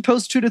 Brady, you should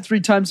post 2 to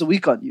 3 times a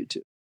week on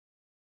YouTube.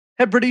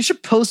 Hey, Brady, you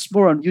should post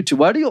more on YouTube.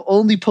 Why do you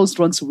only post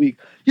once a week?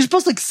 You should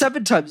post like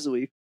 7 times a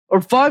week or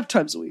 5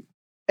 times a week.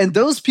 And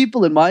those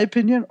people, in my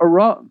opinion, are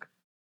wrong.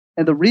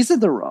 And the reason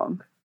they're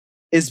wrong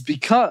is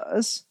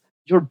because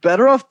you're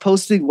better off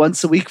posting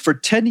once a week for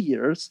 10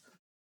 years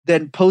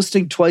than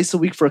posting twice a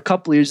week for a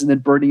couple of years and then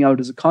burning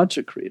out as a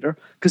content creator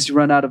because you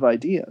run out of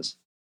ideas.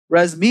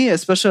 Whereas me,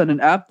 especially on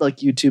an app like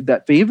YouTube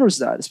that favors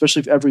that,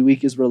 especially if every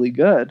week is really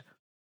good,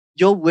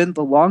 you'll win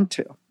the long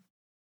tail.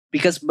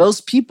 Because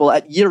most people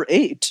at year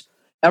 8,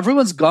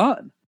 everyone's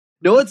gone.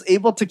 No one's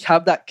able to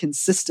have that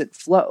consistent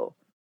flow.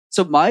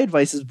 So my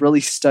advice is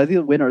really study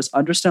the winners,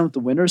 understand what the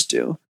winners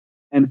do,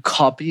 and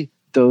copy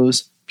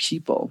those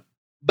people.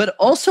 But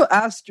also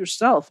ask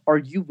yourself, are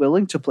you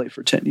willing to play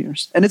for 10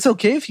 years? And it's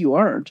okay if you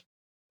aren't.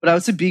 But I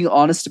would say being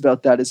honest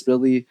about that is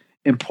really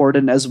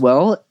important as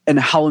well, and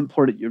how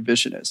important your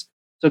vision is.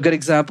 So a good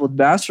example of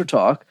Master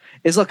Talk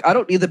is, look, I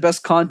don't need the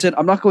best content.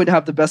 I'm not going to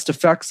have the best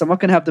effects. I'm not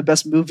going to have the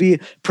best movie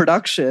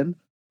production.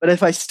 But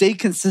if I stay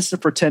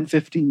consistent for 10,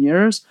 15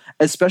 years,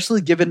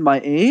 especially given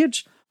my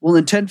age, well,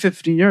 in 10,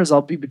 15 years,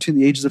 I'll be between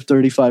the ages of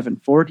 35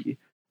 and 40.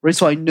 Right?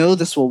 So I know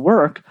this will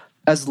work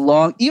as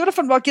long, even if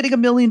I'm not getting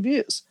 1 million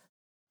views,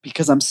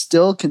 because I'm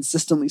still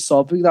consistently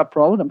solving that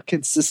problem. I'm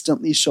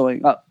consistently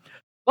showing up.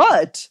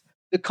 But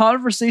the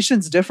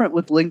conversation's different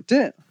with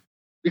LinkedIn,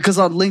 because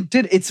on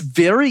LinkedIn, it's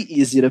very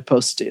easy to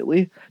post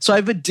daily. So I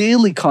have a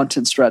daily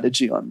content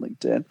strategy on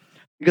LinkedIn,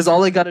 because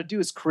all I got to do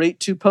is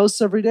create 2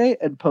 posts every day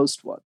and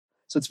post 1.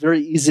 So it's very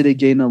easy to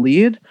gain a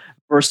lead,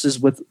 versus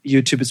with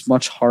YouTube, it's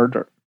much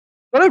harder.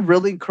 What I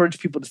really encourage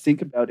people to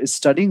think about is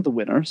studying the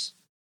winners,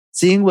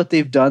 seeing what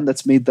they've done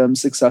that's made them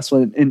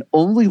successful, and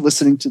only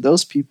listening to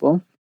those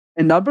people.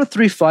 And number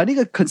 3, finding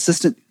a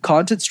consistent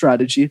content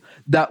strategy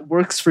that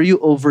works for you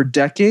over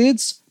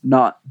decades,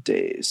 not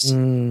days.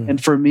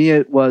 And for me,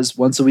 it was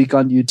once a week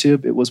on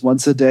YouTube. It was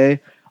once a day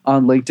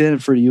on LinkedIn.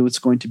 And for you, it's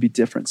going to be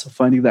different. So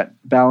finding that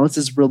balance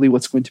is really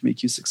what's going to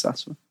make you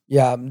successful.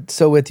 Yeah, I'm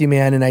so with you,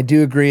 man. And I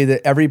do agree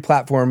that every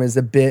platform is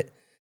a bit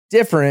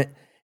different.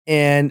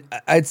 And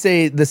I'd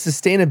say the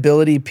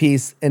sustainability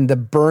piece and the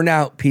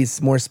burnout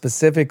piece more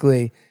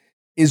specifically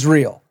is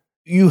real.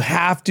 You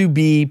have to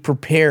be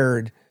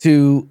prepared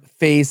to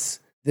face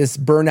this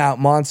burnout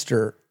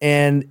monster.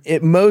 And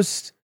it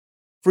most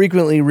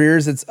frequently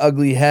rears its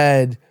ugly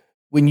head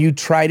when you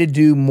try to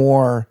do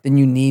more than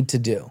you need to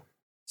do.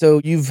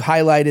 So you've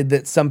highlighted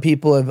that some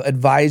people have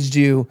advised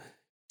you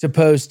to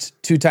post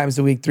 2 times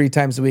a week, 3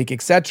 times a week,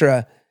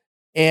 etc.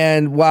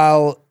 And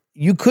while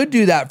you could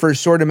do that for a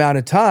short amount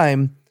of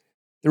time,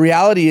 the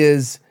reality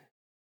is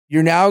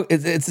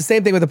it's the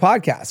same thing with a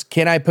podcast.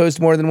 Can I post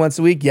more than once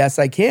a week? Yes,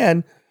 I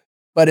can.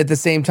 But at the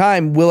same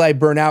time, will I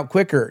burn out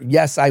quicker?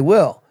 Yes, I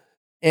will.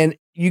 And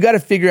you got to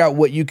figure out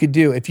what you could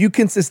do. If you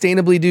can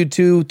sustainably do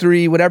 2,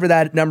 3, whatever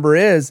that number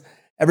is,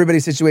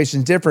 everybody's situation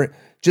is different.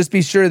 Just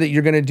be sure that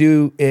you're going to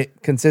do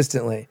it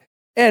consistently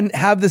and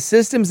have the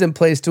systems in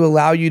place to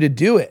allow you to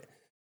do it.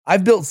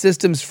 I've built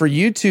systems for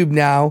YouTube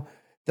now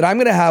that I'm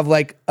going to have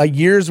like a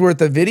year's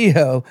worth of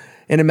video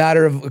in a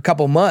matter of a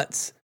couple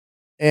months.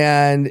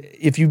 And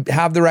if you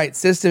have the right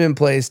system in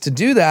place to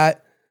do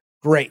that,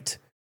 great.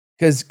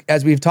 Because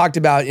as we've talked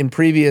about in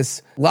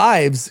previous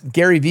lives,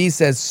 Gary Vee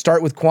says,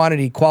 start with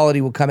quantity, quality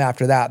will come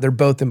after that. They're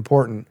both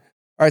important.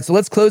 All right, so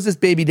let's close this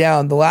baby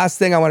down. The last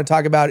thing I want to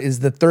talk about is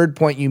the third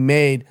point you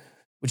made,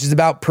 which is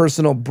about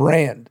personal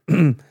brand.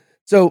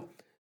 So So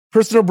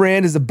personal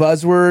brand is a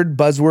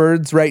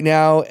buzzwords right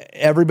now.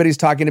 Everybody's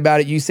talking about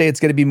it. You say it's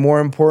going to be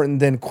more important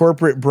than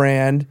corporate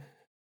brand.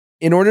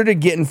 In order to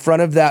get in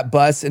front of that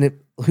bus, and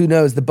who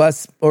knows, the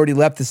bus already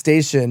left the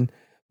station,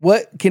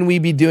 what can we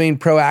be doing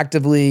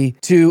proactively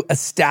to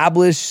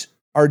establish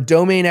our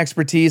domain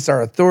expertise,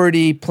 our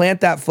authority,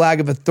 plant that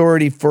flag of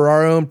authority for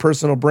our own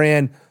personal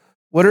brand?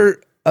 What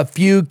are a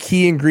few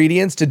key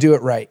ingredients to do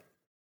it right?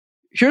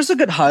 Here's a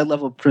good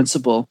high-level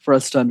principle for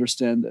us to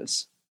understand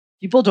this.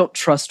 People don't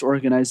trust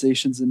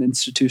organizations and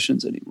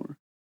institutions anymore.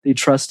 They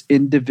trust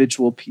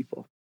individual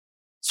people.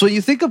 So when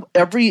you think of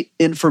every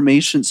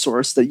information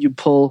source that you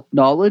pull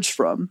knowledge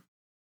from,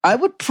 I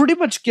would pretty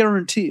much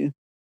guarantee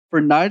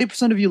for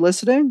 90% of you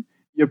listening,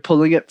 you're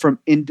pulling it from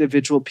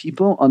individual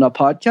people on a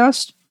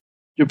podcast.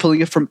 You're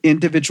pulling it from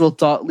individual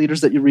thought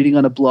leaders that you're reading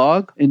on a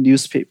blog and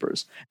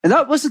newspapers. And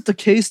that wasn't the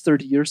case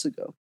 30 years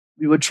ago.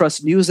 We would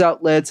trust news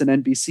outlets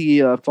and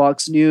NBC,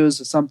 Fox News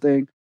or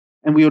something,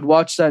 and we would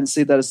watch that and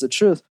say that is the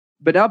truth.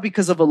 But now,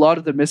 because of a lot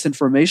of the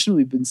misinformation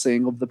we've been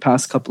seeing over the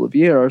past couple of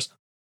years,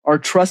 our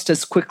trust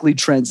has quickly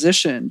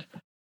transitioned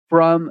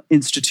from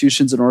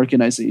institutions and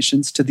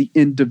organizations to the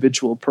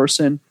individual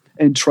person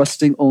and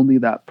trusting only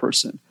that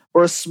person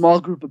or a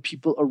small group of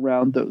people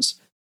around those.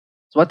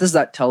 So what does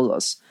that tell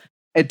us?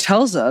 It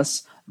tells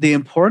us the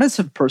importance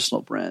of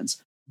personal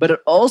brands, but it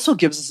also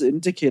gives us an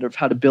indicator of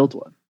how to build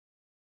one.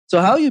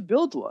 So how you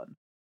build one,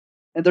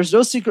 and there's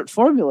no secret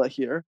formula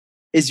here,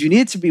 is you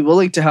need to be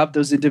willing to have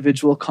those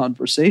individual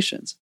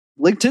conversations.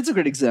 LinkedIn's a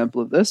great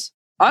example of this.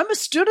 I'm a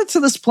student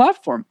to this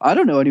platform. I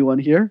don't know anyone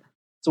here.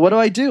 So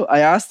what do? I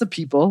ask the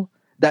people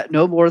that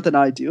know more than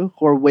I do,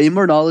 who are way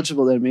more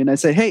knowledgeable than me, and I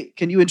say, hey,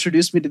 can you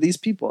introduce me to these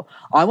people?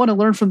 I want to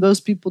learn from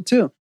those people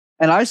too.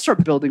 And I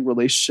start building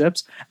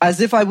relationships as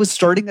if I was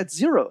starting at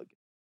zero.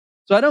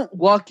 So I don't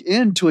walk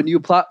into a new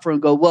platform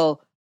and go,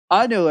 well,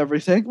 I know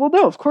everything. Well,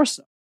 no, of course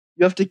not.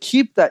 You have to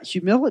keep that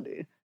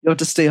humility. You have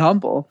to stay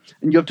humble,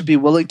 and you have to be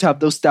willing to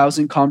have those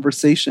 1,000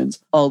 conversations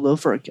all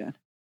over again.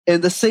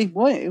 In the same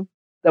way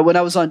that when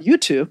I was on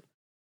YouTube,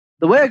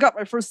 the way I got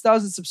my first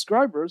 1,000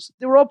 subscribers,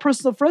 they were all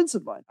personal friends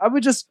of mine. I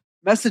would just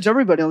message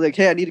everybody. I'm like,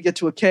 hey, I need to get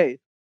to a K. I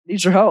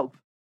need your help.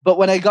 But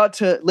when I got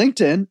to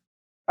LinkedIn,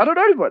 I don't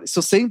know anybody.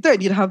 So same thing. I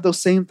need to have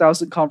those same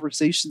 1,000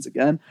 conversations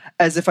again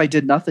as if I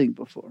did nothing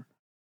before.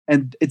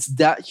 And it's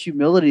that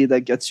humility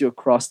that gets you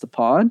across the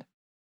pond.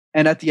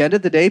 And at the end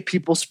of the day,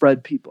 people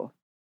spread people.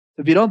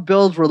 If you don't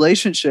build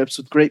relationships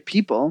with great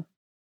people,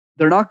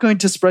 they're not going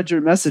to spread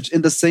your message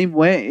in the same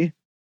way.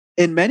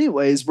 In many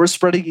ways, we're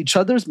spreading each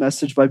other's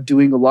message by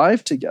doing a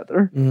live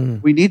together.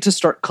 We need to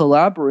start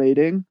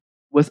collaborating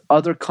with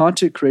other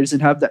content creators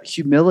and have that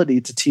humility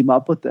to team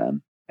up with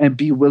them and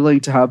be willing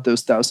to have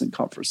those 1,000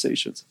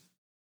 conversations.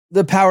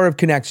 The power of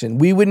connection.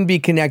 We wouldn't be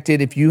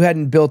connected if you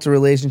hadn't built a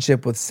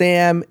relationship with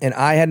Sam and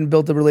I hadn't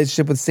built a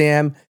relationship with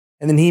Sam,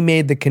 and then he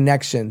made the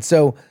connection.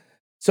 So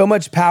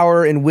much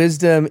power and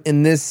wisdom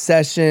in this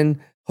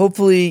session.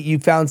 Hopefully you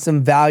found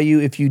some value.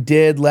 If you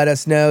did, let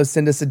us know.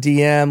 Send us a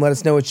DM. Let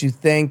us know what you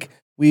think.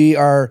 We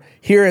are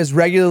here as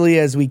regularly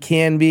as we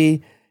can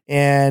be,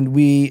 and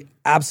we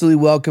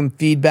absolutely welcome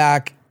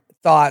feedback,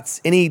 thoughts,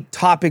 any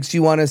topics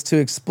you want us to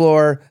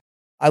explore.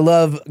 I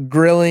love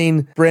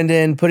grilling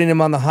Brendan, putting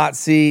him on the hot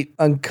seat,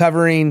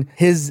 uncovering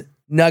his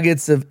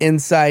nuggets of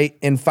insight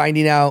and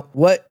finding out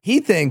what he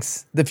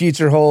thinks the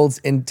future holds.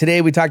 And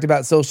today we talked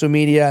about social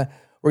media.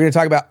 We're going to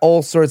talk about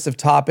all sorts of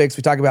topics.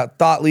 We talk about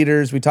thought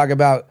leaders. We talk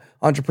about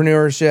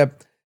entrepreneurship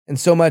and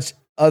so much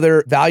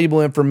other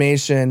valuable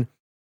information.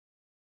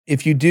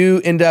 If you do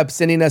end up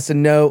sending us a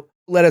note,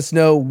 let us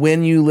know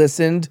when you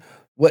listened,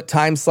 what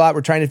time slot.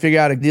 We're trying to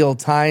figure out a deal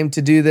time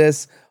to do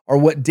this or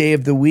what day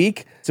of the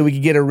week so we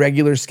can get a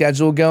regular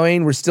schedule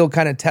going. We're still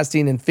kind of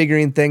testing and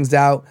figuring things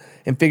out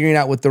and figuring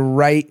out what the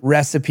right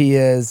recipe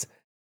is.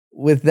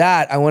 With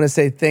that, I want to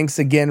say thanks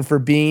again for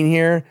being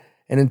here.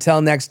 And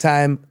until next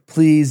time,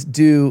 please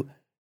do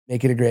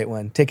make it a great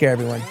one. Take care,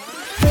 everyone.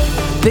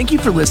 Thank you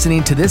for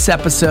listening to this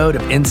episode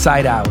of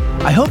Inside Out.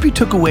 I hope you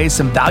took away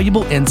some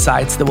valuable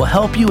insights that will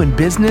help you in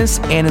business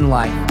and in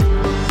life.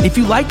 If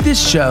you like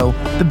this show,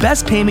 the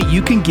best payment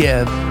you can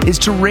give is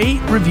to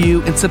rate,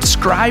 review, and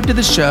subscribe to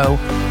the show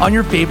on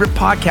your favorite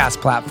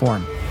podcast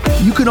platform.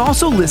 You can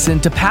also listen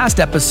to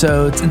past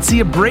episodes and see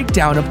a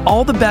breakdown of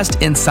all the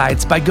best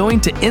insights by going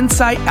to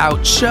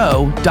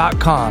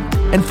insideoutshow.com.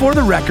 And for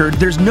the record,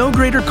 there's no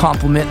greater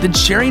compliment than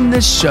sharing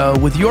this show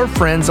with your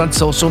friends on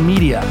social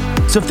media.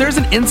 So if there's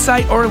an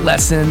insight or a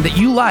lesson that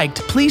you liked,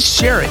 please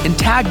share it and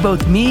tag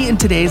both me and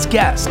today's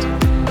guest.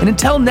 And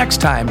until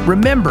next time,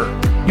 remember,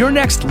 your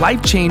next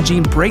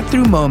life-changing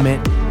breakthrough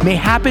moment may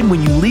happen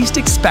when you least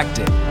expect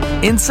it.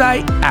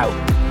 Insight out.